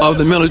of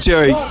the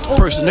military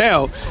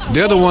personnel.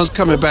 They're the ones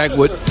coming back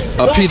with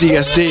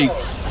PTSD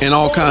and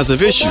all kinds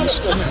of issues.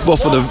 But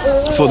for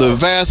the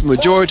vast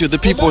majority of the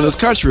people in this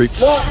country,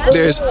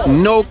 there's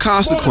no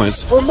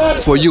consequence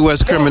for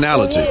U.S.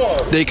 criminality.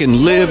 They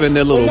can live in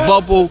their little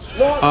bubble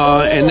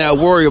and not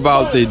worry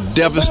about the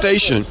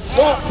devastation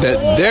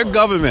that their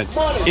government,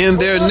 in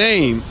their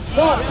name,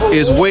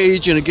 is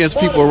waging against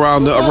people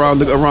around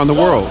the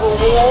world.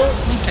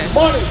 Okay.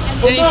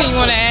 Anything you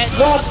want to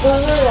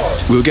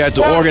add? We've got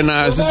to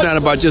organize. It's not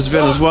about just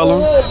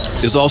Venezuela.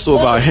 It's also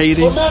about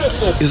Haiti.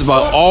 It's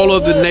about all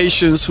of the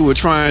nations who are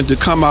trying to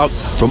come out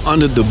from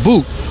under the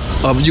boot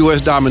of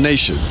U.S.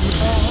 domination.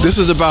 This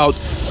is about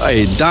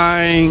a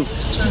dying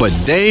but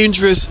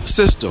dangerous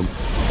system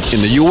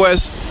in the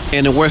U.S.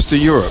 and in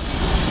Western Europe.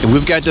 And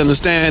we've got to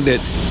understand that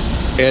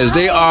as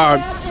they are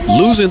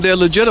losing their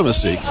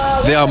legitimacy,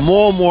 they are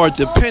more and more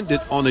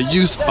dependent on the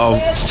use of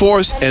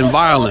force and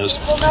violence.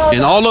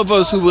 And all of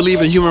us who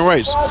believe in human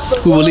rights,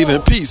 who believe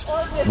in peace,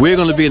 we're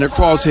going to be in the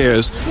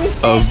crosshairs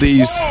of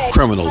these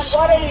criminals.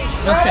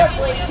 Okay.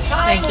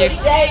 Thank you.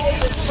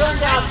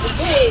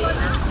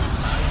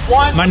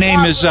 My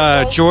name is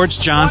George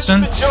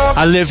Johnson.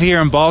 I live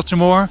here in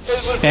Baltimore,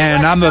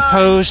 and I'm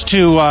opposed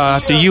to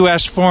the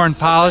U.S. foreign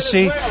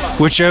policy,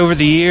 which over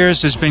the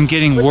years has been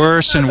getting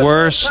worse and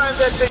worse.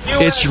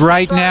 It's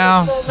right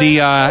now,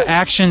 the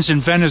actions in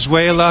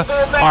Venezuela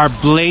are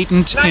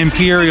blatant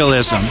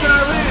imperialism.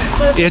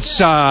 It's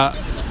a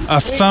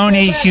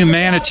phony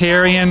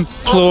humanitarian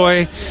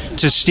ploy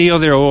to steal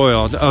their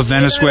oil of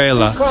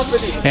Venezuela,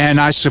 and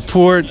I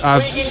support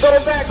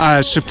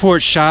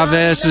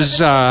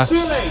Chavez's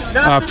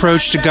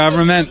approach to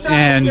government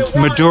and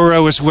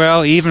Maduro as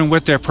well, even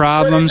with their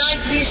problems.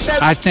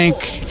 I think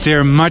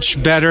they're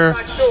much better,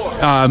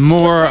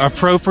 more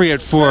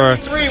appropriate for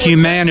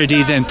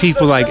humanity than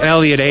people like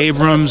Elliot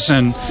Abrams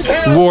and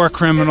war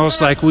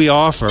criminals like we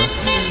offer.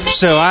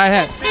 So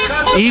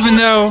even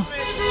though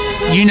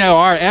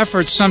our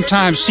efforts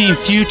sometimes seem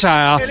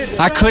futile,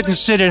 I couldn't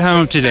sit at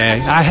home today.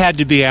 I had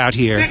to be out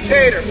here.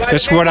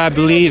 That's what I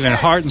believe in,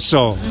 heart and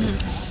soul.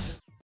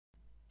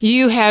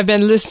 You have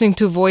been listening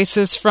to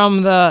voices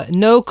from the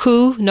No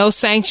Coup, No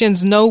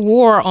Sanctions, No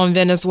War on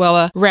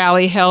Venezuela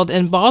rally held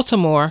in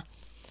Baltimore,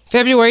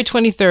 February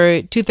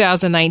 23,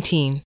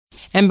 2019.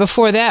 And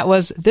before that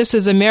was This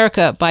Is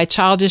America by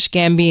Childish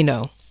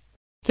Gambino.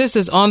 This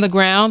is On the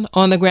Ground,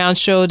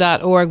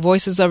 onthegroundshow.org,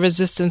 Voices of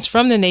Resistance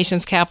from the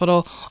nation's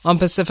capital on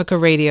Pacifica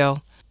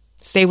Radio.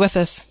 Stay with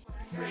us.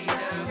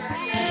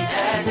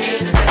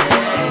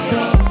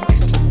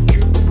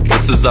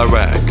 This is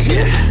Iraq.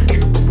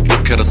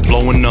 Look at us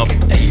blowing up.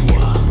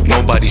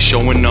 Nobody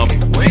showing up.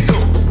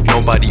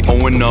 Nobody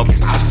owing up.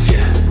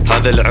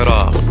 هذا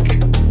العراق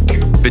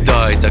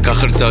بدايتك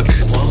آخرتك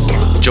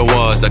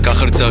جوازك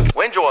آخرتك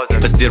وين جوازك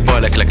بس دير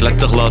بالك لك لا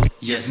تغلط.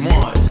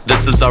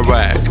 This is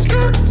Iraq.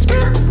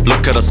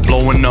 Look at us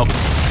blowing up.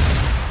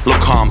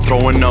 Look how I'm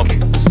throwing up.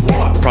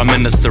 Prime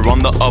Minister on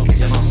the up.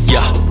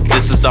 Yeah,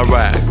 this is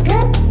Iraq.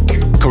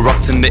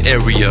 Corrupting the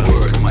area.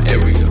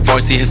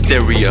 Farsi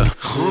hysteria.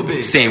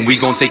 Saying we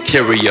gon' take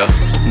care of ya.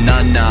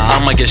 Nah,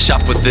 I might get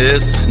shot for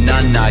this.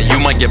 Nah, you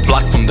might get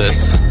blocked from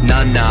this.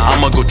 Nah,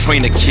 I'ma go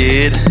train a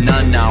kid.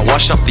 Nah,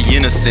 wash off the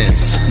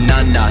innocence.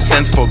 Nah,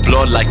 sense for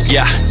blood like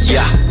yeah.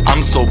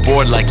 I'm so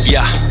bored like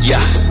yeah.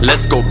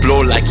 Let's go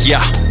blow like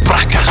yeah.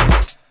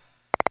 Braka.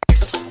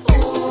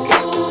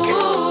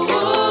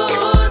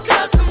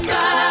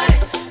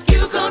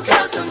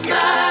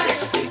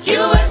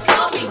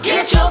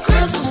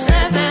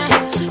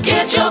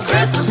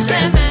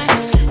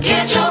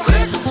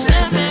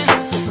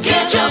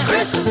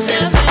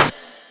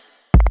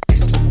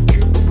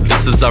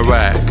 This is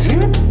Iraq.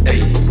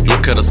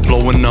 Look at us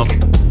blowing up.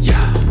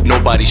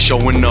 Nobody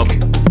showing up.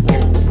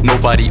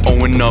 Nobody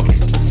owing up.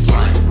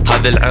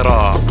 هذا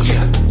العراق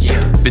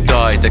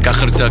بدايتك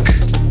آخرتك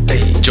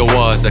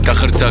جوازك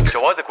آخرتك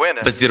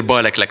بس دير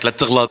بالك لك لا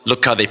تغلط.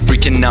 Look how they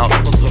freaking out.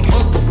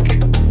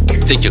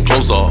 Take your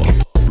clothes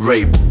off.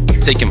 Rape.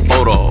 Taking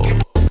photos.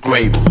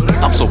 Grape.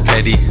 I'm so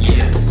petty.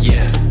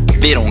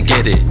 They don't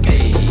get it.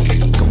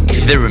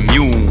 They're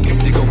immune.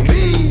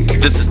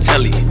 This is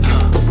telly.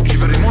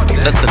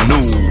 That's the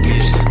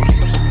news.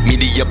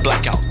 Media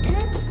blackout.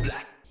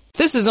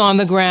 This is On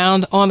the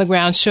Ground,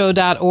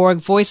 onthegroundshow.org,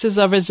 Voices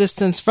of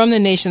Resistance from the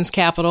nation's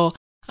capital.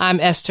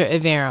 I'm Esther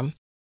Iverem.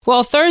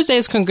 Well,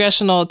 Thursday's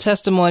congressional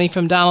testimony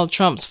from Donald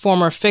Trump's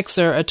former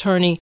fixer,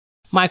 attorney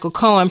Michael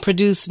Cohen,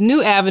 produced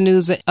new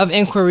avenues of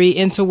inquiry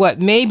into what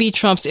may be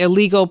Trump's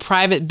illegal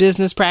private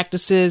business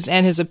practices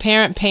and his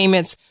apparent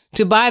payments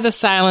to buy the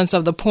silence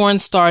of the porn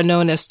star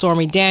known as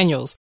Stormy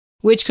Daniels,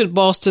 which could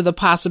bolster the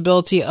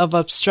possibility of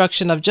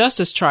obstruction of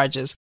justice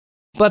charges.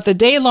 But the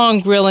day-long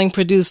grilling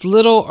produced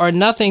little or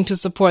nothing to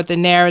support the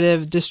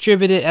narrative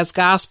distributed as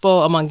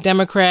gospel among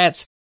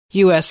Democrats,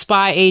 U.S.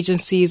 spy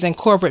agencies, and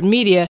corporate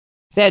media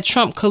that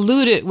Trump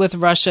colluded with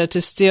Russia to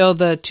steal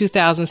the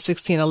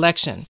 2016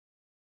 election.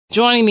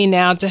 Joining me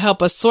now to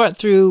help us sort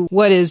through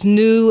what is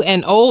new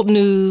and old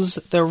news,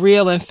 the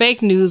real and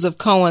fake news of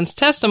Cohen's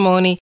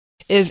testimony,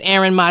 is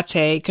Aaron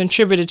Mate,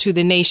 contributor to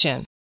The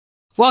Nation.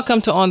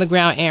 Welcome to On the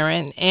Ground,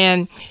 Aaron.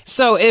 And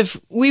so if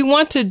we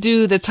want to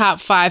do the top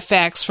 5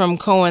 facts from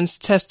Cohen's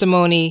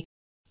testimony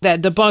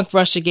that debunk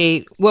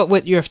Russiagate, what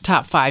would your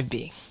top 5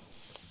 be?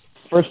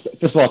 First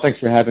of all, thanks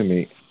for having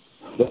me.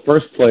 The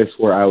first place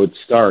where I would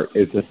start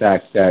is the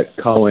fact that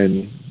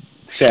Cohen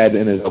said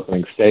in his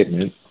opening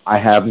statement, I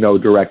have no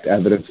direct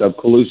evidence of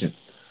collusion.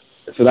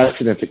 So that's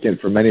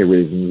significant for many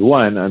reasons.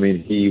 One, I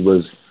mean, he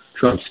was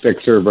Trump's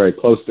fixer, very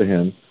close to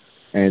him.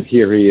 And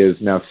here he is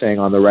now saying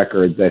on the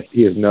record that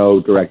he has no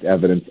direct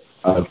evidence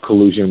of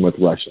collusion with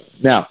Russia.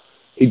 Now,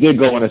 he did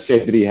go on to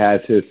say that he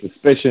has his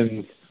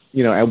suspicions,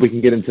 and we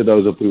can get into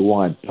those if we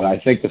want. But I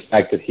think the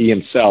fact that he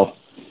himself,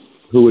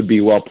 who would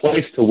be well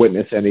placed to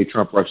witness any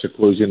Trump-Russia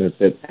collusion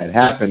if it had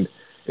happened,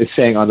 is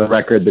saying on the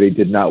record that he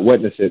did not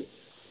witness it,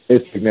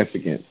 is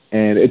significant.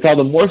 And it's all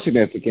the more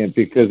significant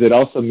because it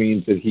also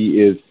means that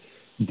he is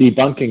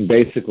debunking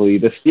basically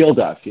the Steele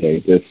dossier,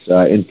 this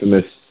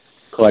infamous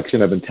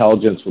collection of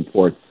intelligence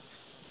reports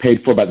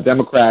paid for by the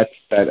Democrats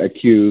that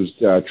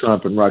accused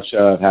Trump and Russia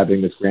of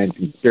having this grand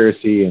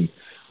conspiracy and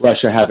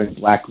Russia having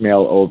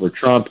blackmail over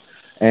Trump.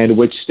 and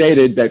which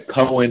stated that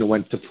Cohen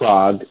went to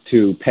Prague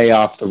to pay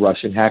off the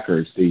Russian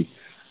hackers, the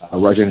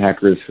Russian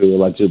hackers who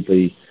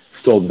allegedly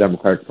stole the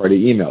Democratic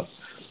Party emails.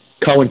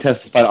 Cohen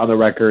testified on the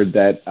record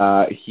that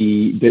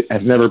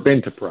has never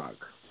been to Prague.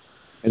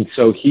 And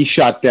so he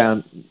shot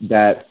down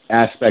that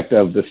aspect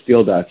of the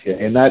Steele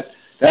dossier. And that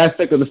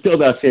aspect of the Steele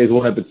dossier is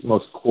one of its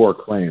most core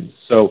claims.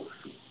 So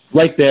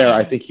right there,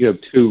 I think you have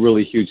two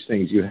really huge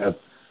things. You have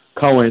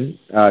Cohen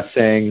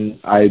saying,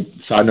 I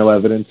saw no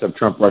evidence of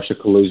Trump-Russia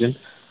collusion,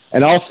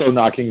 and also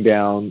knocking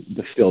down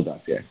the Steele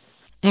dossier.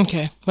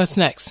 Okay, what's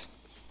next?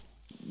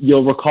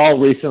 You'll recall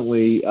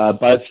recently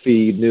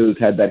BuzzFeed News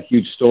had that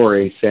huge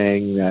story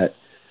saying that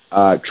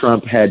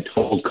Trump had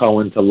told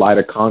Cohen to lie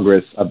to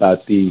Congress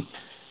about the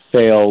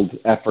failed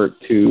effort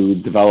to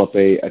develop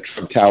a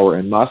Trump Tower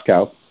in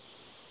Moscow.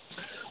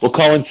 Well,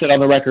 Cohen said on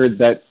the record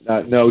that,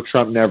 no,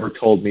 Trump never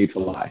told me to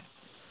lie.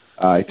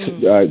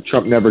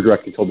 Trump never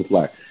directly told me to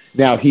lie.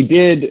 Now, he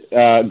did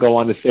go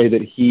on to say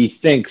that he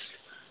thinks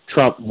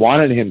Trump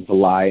wanted him to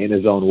lie in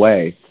his own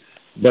way,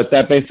 but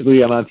that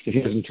basically amounts to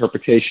his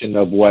interpretation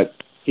of what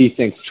he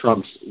thinks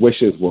Trump's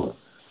wishes were.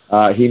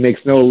 He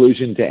makes no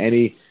allusion to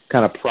any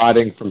kind of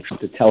prodding from Trump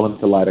to tell him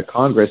to lie to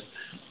Congress.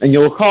 And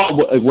you'll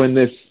recall when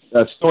this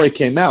story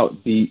came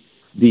out, the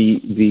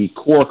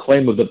core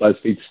claim of the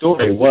BuzzFeed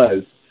story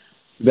was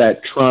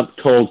that Trump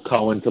told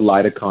Cohen to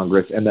lie to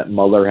Congress and that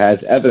Mueller has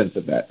evidence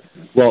of that.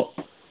 Well,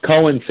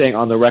 Cohen saying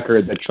on the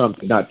record that Trump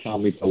did not tell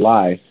me to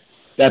lie,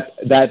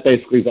 that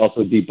basically is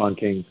also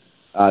debunking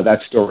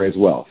that story as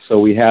well.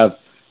 So we have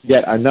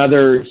yet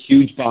another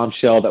huge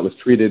bombshell that was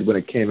treated when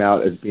it came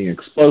out as being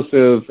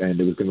explosive and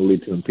it was going to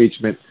lead to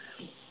impeachment,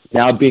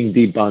 now being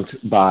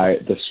debunked by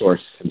the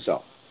source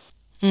himself.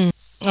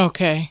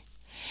 Okay.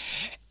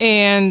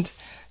 And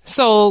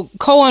so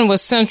Cohen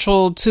was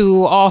central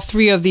to all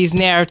three of these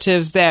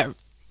narratives that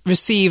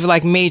receive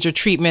like major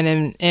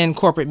treatment in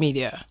corporate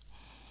media.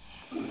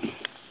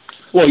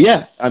 Well,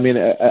 yeah. I mean,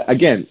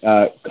 again,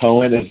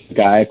 Cohen is the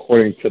guy,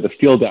 according to the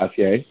Steele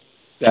dossier,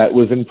 that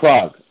was in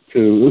Prague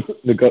to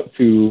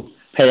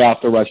pay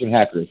off the Russian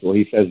hackers. Well,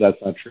 he says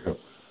that's not true.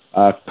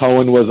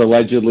 Cohen was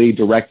allegedly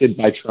directed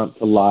by Trump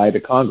to lie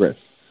to Congress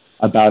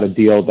about a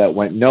deal that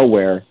went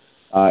nowhere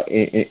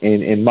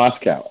in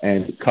Moscow.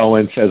 And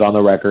Cohen says on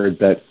the record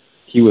that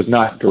he was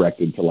not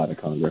directed to lie to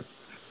Congress.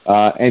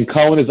 And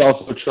Cohen is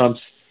also Trump's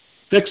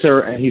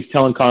fixer, and he's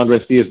telling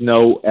Congress he has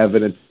no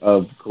evidence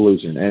of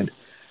collusion. And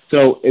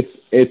so it's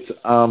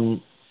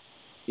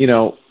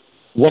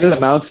what it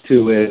amounts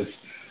to is,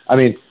 I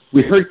mean,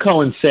 we heard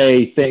Cohen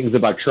say things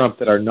about Trump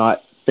that are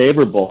not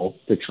favorable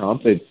to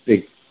Trump.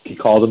 He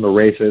called him a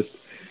racist.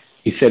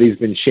 He said he's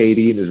been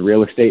shady in his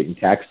real estate and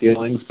tax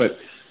dealings. But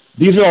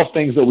these are all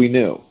things that we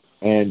knew.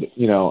 And,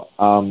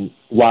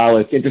 while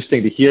it's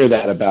interesting to hear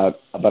that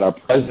about our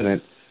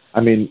president, I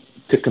mean,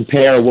 to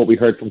compare what we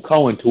heard from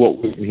Cohen to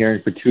what we've been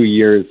hearing for 2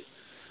 years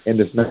in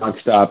this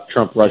nonstop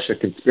Trump-Russia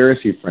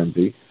conspiracy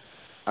frenzy,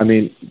 I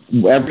mean,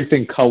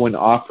 everything Cohen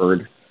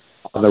offered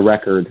on the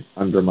record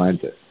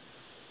undermines it.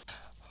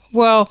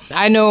 Well,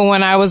 I know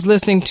when I was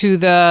listening to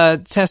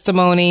the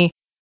testimony,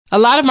 a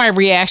lot of my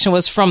reaction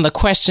was from the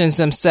questions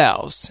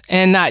themselves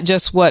and not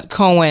just what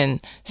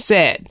Cohen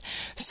said.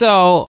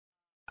 So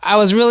I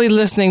was really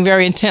listening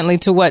very intently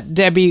to what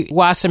Debbie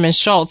Wasserman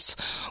Schultz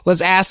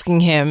was asking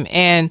him,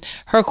 and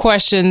her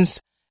questions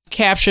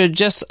captured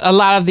just a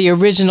lot of the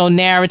original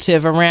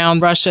narrative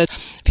around Russia.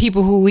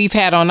 People who we've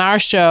had on our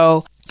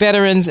show,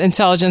 Veterans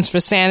Intelligence for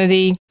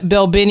Sanity,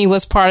 Bill Binney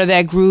was part of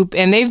that group,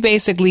 and they've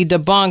basically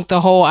debunked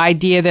the whole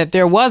idea that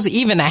there was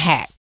even a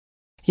hack,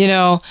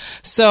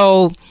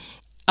 So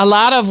a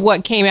lot of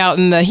what came out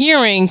in the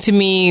hearing to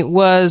me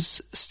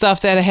was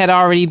stuff that had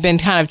already been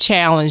kind of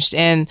challenged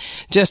and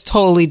just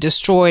totally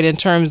destroyed in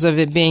terms of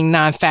it being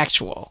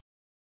non-factual.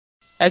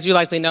 As you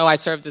likely know, I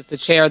served as the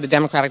chair of the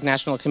Democratic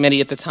National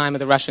Committee at the time of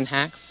the Russian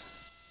hacks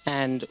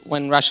and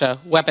when Russia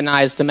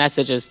weaponized the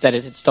messages that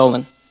it had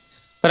stolen.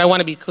 But I want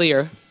to be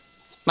clear.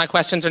 My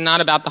questions are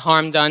not about the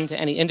harm done to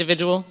any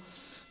individual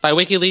by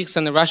WikiLeaks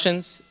and the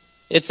Russians.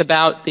 It's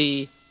about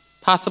the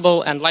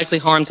possible and likely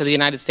harm to the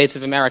United States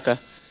of America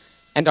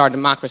and our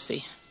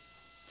democracy.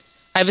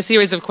 I have a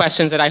series of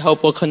questions that I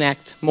hope will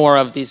connect more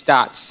of these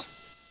dots.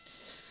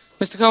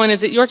 Mr. Cohen,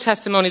 is it your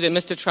testimony that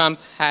Mr. Trump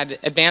had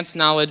advanced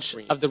knowledge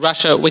of the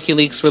Russia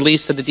WikiLeaks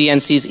release of the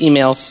DNC's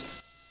emails?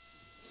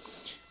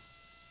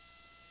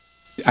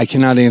 I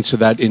cannot answer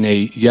that in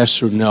a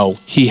yes or no.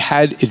 He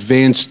had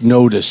advanced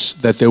notice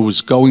that there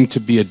was going to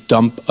be a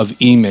dump of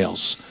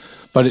emails,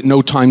 but at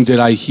no time did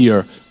I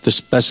hear the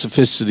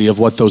specificity of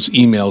what those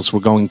emails were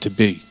going to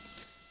be.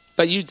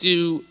 But you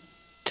do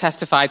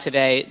testify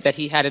today that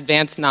he had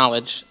advanced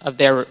knowledge of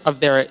their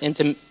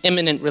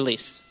imminent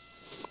release.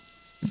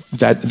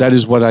 That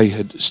is what I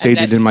had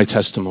stated in my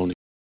testimony.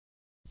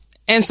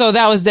 And so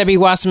that was Debbie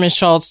Wasserman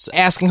Schultz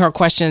asking her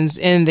questions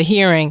in the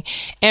hearing.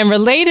 And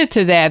related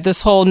to that,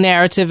 this whole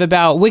narrative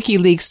about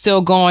WikiLeaks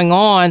still going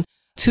on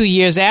 2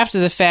 years after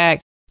the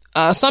fact,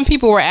 some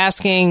people were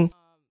asking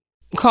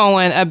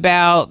Cohen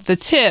about the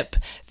tip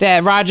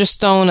that Roger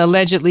Stone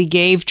allegedly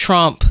gave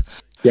Trump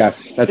Yes,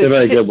 that's a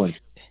very good one.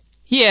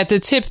 Yeah, to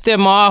tip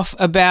them off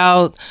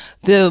about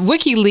the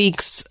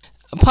WikiLeaks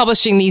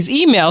publishing these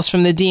emails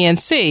from the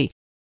DNC.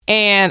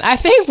 And I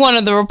think one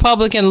of the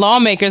Republican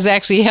lawmakers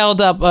actually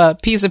held up a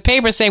piece of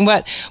paper saying,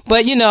 but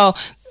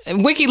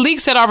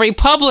WikiLeaks had already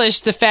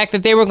published the fact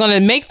that they were going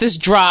to make this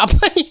drop,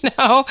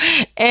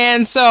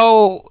 and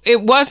so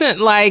it wasn't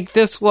like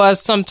this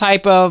was some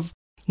type of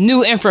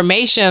new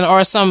information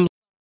or some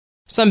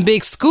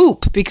big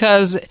scoop,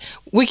 because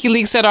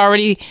WikiLeaks had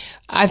already,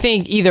 I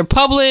think, either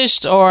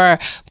published or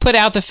put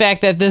out the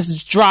fact that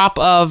this drop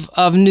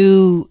of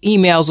new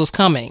emails was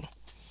coming.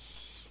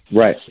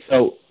 Right.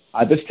 So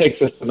this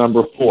takes us to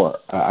number 4.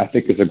 I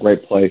think is a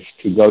great place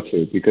to go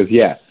to because,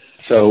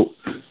 so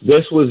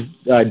this was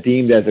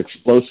deemed as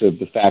explosive,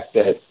 the fact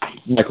that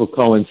Michael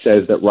Cohen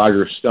says that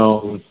Roger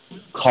Stone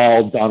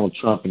called Donald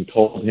Trump and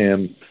told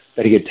him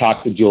that he had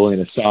talked to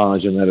Julian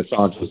Assange and that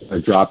Assange was going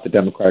to drop the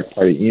Democratic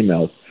Party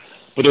emails.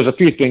 But there's a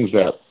few things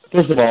there.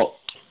 First of all,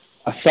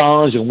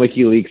 Assange and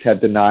WikiLeaks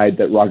have denied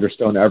that Roger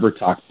Stone ever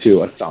talked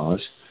to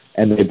Assange,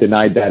 and they've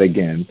denied that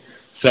again.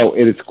 So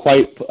it is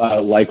quite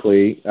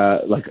likely,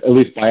 at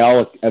least by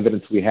all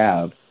evidence we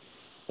have,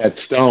 that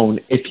Stone,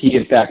 if he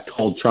in fact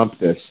told Trump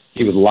this,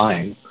 he was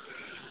lying.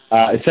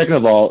 Second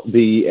of all,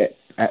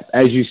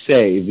 as you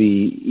say,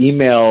 the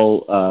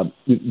email,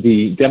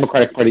 the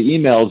Democratic Party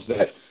emails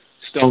that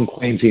Stone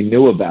claims he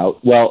knew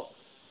about, well,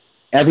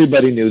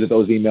 everybody knew that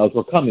those emails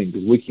were coming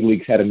because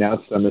WikiLeaks had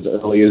announced them as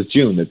early as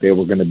June that they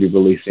were going to be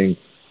releasing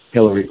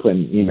Hillary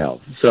Clinton emails.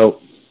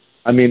 So,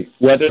 I mean,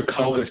 whether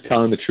Cohen is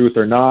telling the truth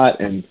or not,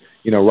 and,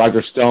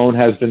 Roger Stone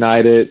has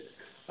denied it,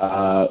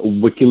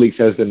 WikiLeaks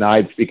has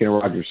denied speaking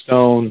of Roger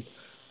Stone.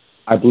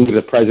 I believe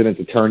the president's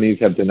attorneys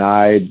have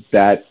denied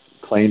that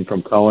claim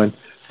from Cohen.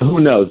 So who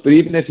knows? But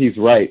even if he's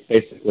right,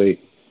 basically,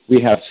 we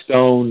have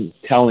Stone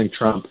telling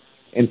Trump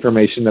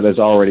information that is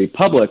already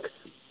public.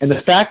 And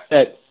the fact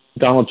that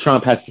Donald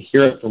Trump has to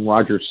hear it from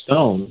Roger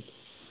Stone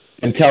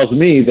and tells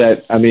me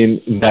that,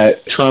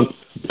 that Trump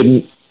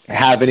didn't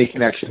have any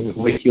connection with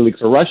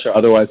WikiLeaks or Russia,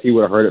 otherwise he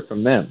would have heard it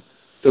from them.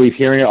 So he's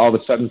hearing it all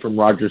of a sudden from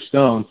Roger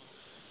Stone,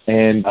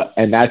 and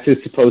that's his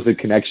supposed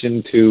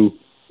connection to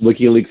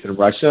WikiLeaks and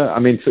Russia.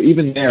 So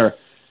even there,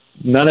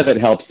 none of it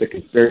helps the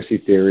conspiracy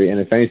theory, and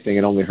if anything,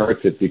 it only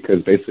hurts it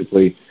because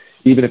basically,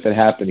 even if it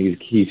happened,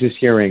 he's just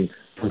hearing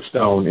from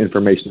Stone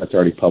information that's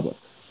already public.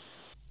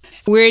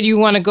 Where do you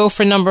want to go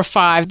for number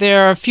 5?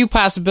 There are a few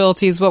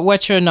possibilities, but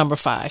what's your number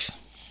 5?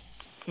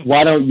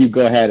 Why don't you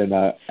go ahead and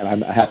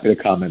I'm happy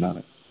to comment on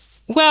it.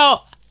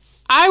 Well,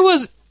 I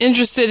was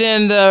interested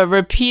in the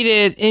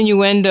repeated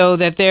innuendo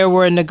that there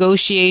were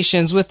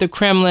negotiations with the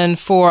Kremlin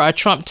for a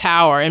Trump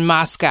Tower in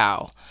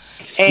Moscow.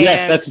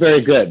 Yes, that's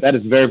very good. That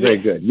is very,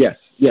 very good. Yes,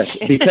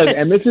 because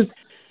and this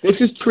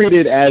is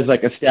treated as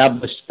like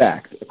established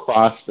fact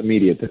across the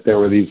media that there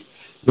were these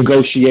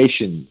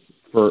negotiations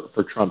for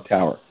Trump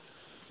Tower.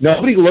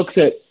 Nobody looks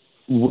at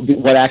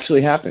what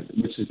actually happened,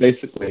 which is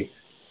basically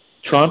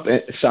Trump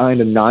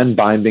signed a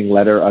non-binding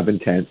letter of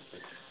intent.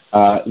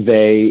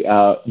 They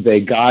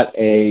got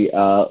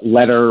a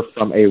letter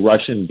from a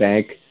Russian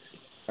bank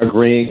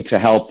agreeing to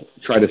help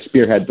try to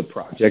spearhead the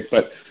project,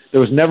 but there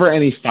was never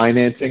any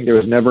financing. There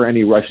was never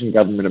any Russian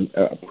government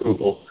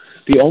approval.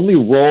 The only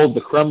role of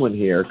the Kremlin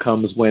here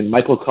comes when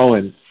Michael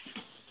Cohen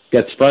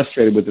gets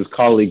frustrated with his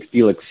colleague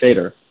Felix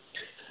Sater,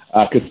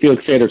 because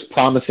Felix Sater's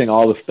promising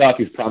all the stuff.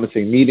 He's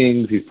promising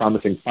meetings. He's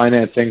promising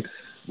financing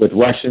with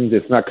Russians.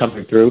 It's not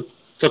coming through.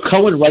 So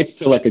Cohen writes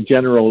to like a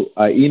general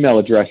email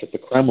address at the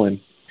Kremlin,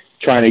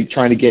 trying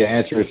to get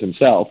answers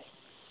himself.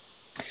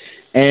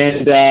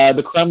 And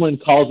the Kremlin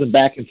calls him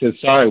back and says,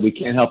 "Sorry, we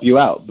can't help you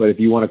out. But if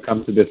you want to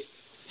come to this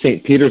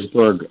St.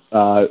 Petersburg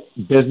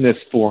business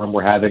forum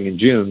we're having in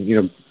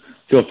June,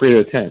 feel free to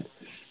attend."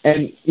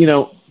 And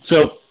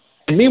so.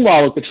 And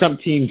meanwhile, the Trump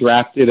team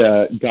got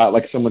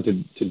someone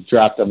to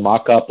draft a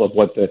mock-up of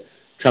what the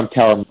Trump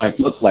Tower might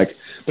look like.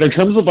 But in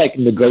terms of like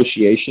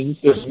negotiations,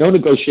 there's no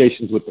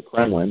negotiations with the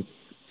Kremlin,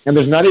 and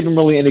there's not even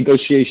really any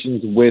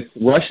negotiations with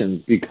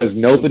Russians because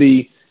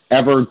nobody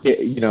ever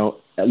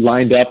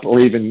lined up or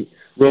even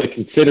really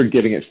considered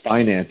giving it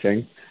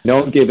financing.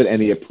 No one gave it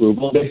any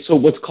approval. So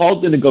what's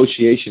called the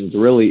negotiations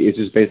really is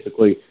just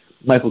basically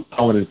Michael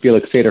Cohen and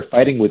Felix Sater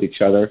fighting with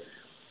each other,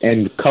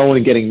 and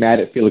Cohen getting mad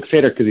at Felix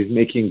Sater because he's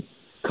making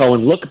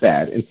Cohen look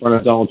bad in front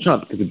of Donald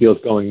Trump because the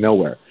deal's going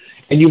nowhere.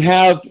 And you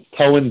have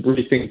Cohen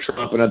briefing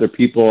Trump and other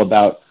people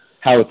about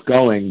how it's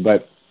going,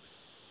 but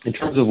in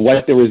terms of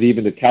what there was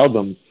even to tell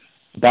them,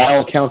 by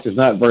all accounts, there's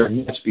not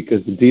very much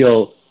because the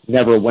deal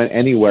never went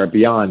anywhere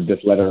beyond this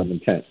letter of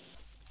intent.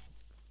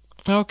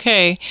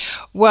 Okay.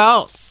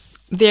 Well,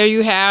 there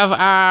you have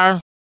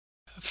our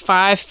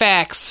 5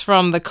 facts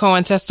from the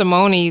Cohen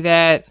testimony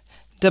that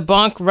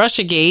debunk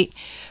Russiagate.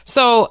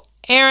 So,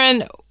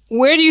 Aaron,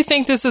 where do you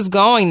think this is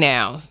going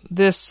now?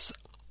 This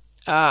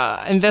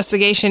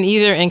investigation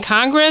either in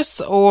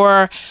Congress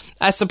or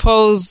I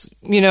suppose,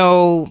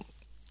 in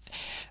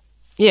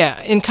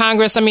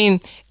Congress.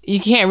 You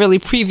can't really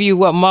preview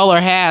what Mueller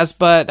has,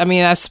 but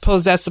I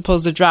suppose that's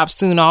supposed to drop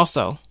soon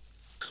also.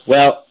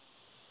 Well,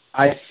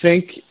 I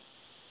think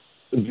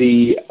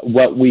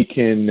what we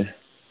can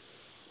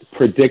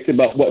predict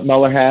about what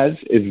Mueller has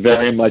is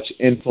very much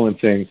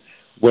influencing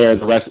where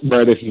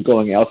this is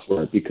going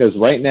elsewhere. Because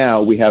right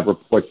now we have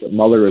reports that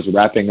Mueller is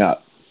wrapping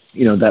up.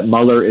 That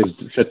Mueller is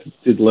set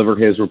to deliver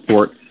his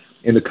report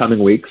in the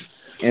coming weeks,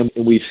 and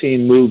we've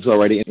seen moves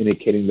already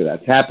indicating that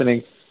that's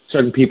happening.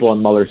 Certain people on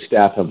Mueller's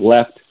staff have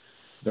left.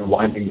 They're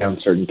winding down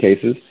certain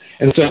cases.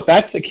 And so if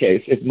that's the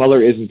case, if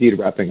Mueller is indeed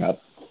wrapping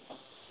up,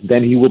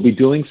 then he will be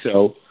doing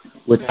so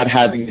without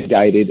having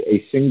indicted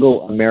a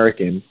single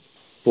American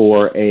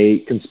for a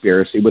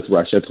conspiracy with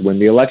Russia to win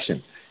the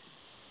election.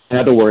 In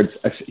other words,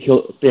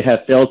 they have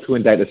failed to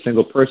indict a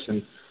single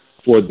person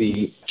for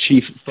the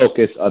chief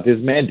focus of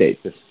his mandate,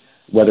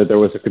 whether there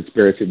was a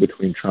conspiracy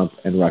between Trump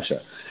and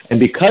Russia. And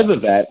because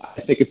of that,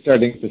 I think it's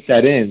starting to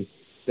set in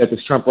that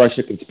this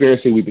Trump-Russia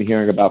conspiracy we've been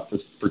hearing about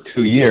for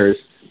 2 years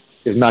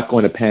is not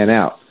going to pan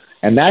out.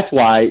 And that's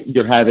why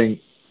you're having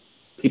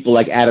people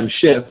like Adam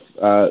Schiff,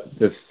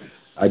 this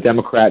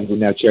Democrat who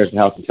now chairs the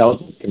House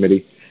Intelligence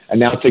Committee,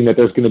 announcing that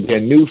there's going to be a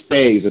new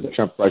phase of the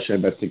Trump-Russia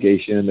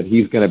investigation and that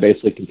he's going to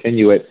basically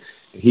continue it.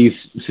 He's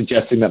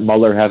suggesting that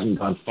Mueller hasn't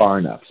gone far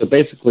enough. So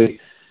basically,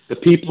 the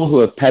people who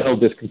have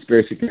peddled this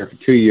conspiracy theory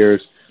for 2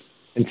 years,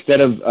 instead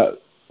of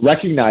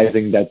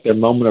recognizing that their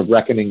moment of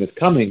reckoning is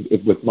coming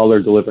with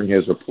Mueller delivering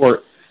his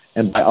report,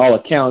 and by all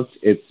accounts,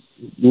 it's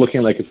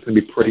looking like it's going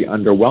to be pretty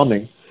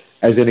underwhelming,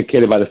 as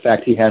indicated by the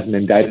fact he hasn't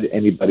indicted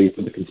anybody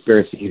for the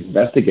conspiracy he's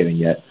investigating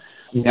yet.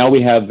 Now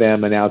we have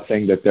them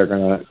announcing that they're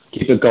going to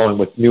keep it going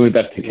with new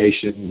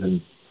investigations,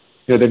 and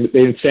they've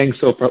been saying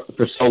so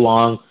for so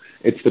long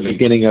it's the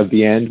beginning of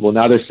the end. Well,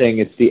 now they're saying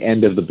it's the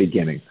end of the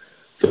beginning.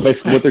 So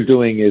basically what they're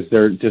doing is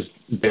they're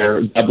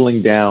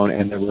doubling down,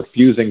 and they're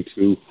refusing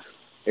to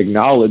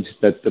acknowledge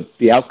that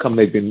the outcome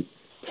they've been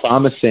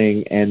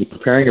promising and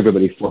preparing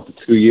everybody for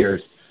 2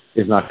 years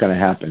is not going to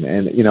happen.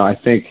 And, I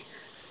think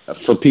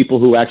for people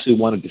who actually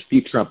want to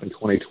defeat Trump in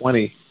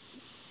 2020,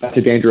 that's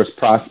a dangerous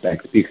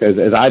prospect, because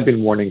as I've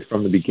been warning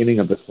from the beginning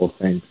of this whole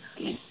thing,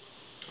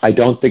 I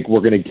don't think we're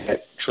going to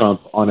get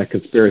Trump on a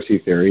conspiracy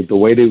theory. The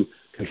way to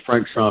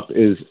confront Trump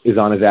is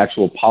on his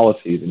actual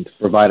policies and to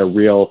provide a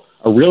real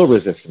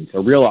resistance, a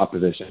real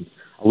opposition,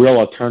 a real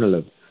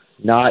alternative,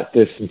 not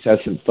this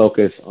incessant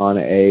focus on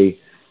a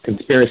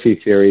conspiracy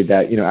theory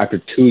that,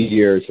 after 2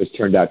 years has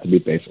turned out to be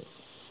baseless.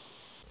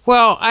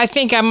 Well, I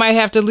think I might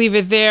have to leave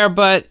it there,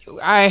 but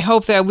I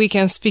hope that we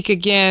can speak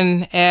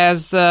again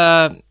as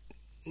the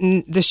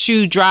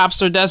shoe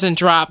drops or doesn't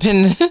drop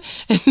in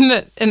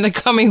the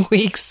coming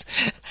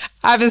weeks.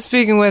 I've been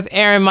speaking with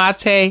Aaron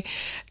Mate,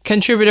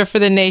 contributor for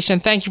The Nation.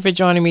 Thank you for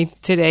joining me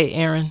today,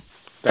 Aaron.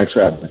 Thanks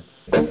for having me.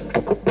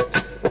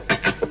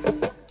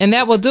 And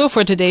that will do it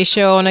for today's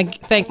show. And I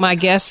thank my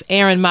guests,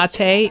 Aaron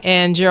Mate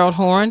and Gerald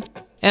Horne,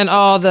 and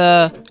all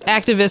the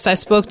activists I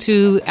spoke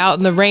to out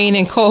in the rain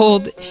and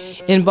cold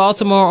in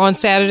Baltimore on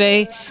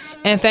Saturday.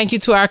 And thank you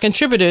to our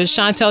contributors,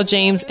 Chantel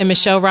James and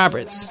Michelle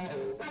Roberts.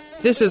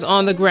 This is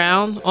On the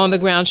Ground,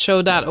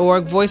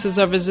 onthegroundshow.org, Voices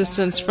of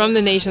Resistance from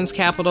the nation's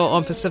capital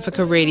on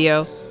Pacifica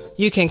Radio.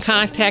 You can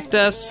contact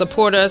us,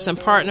 support us, and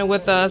partner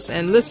with us,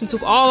 and listen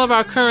to all of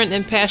our current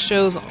and past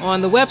shows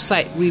on the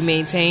website we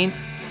maintain,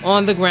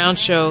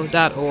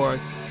 onthegroundshow.org.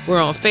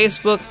 We're on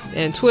Facebook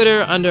and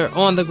Twitter under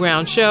On the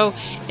Ground Show,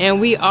 and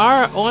we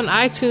are on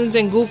iTunes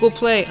and Google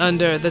Play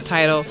under the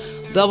title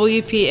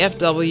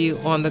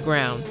WPFW On the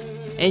Ground.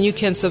 And you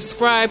can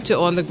subscribe to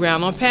On the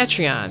Ground on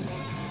Patreon.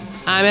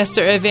 I'm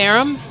Esther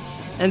Iverem.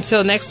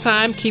 Until next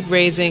time, keep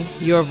raising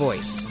your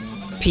voice.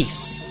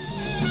 Peace.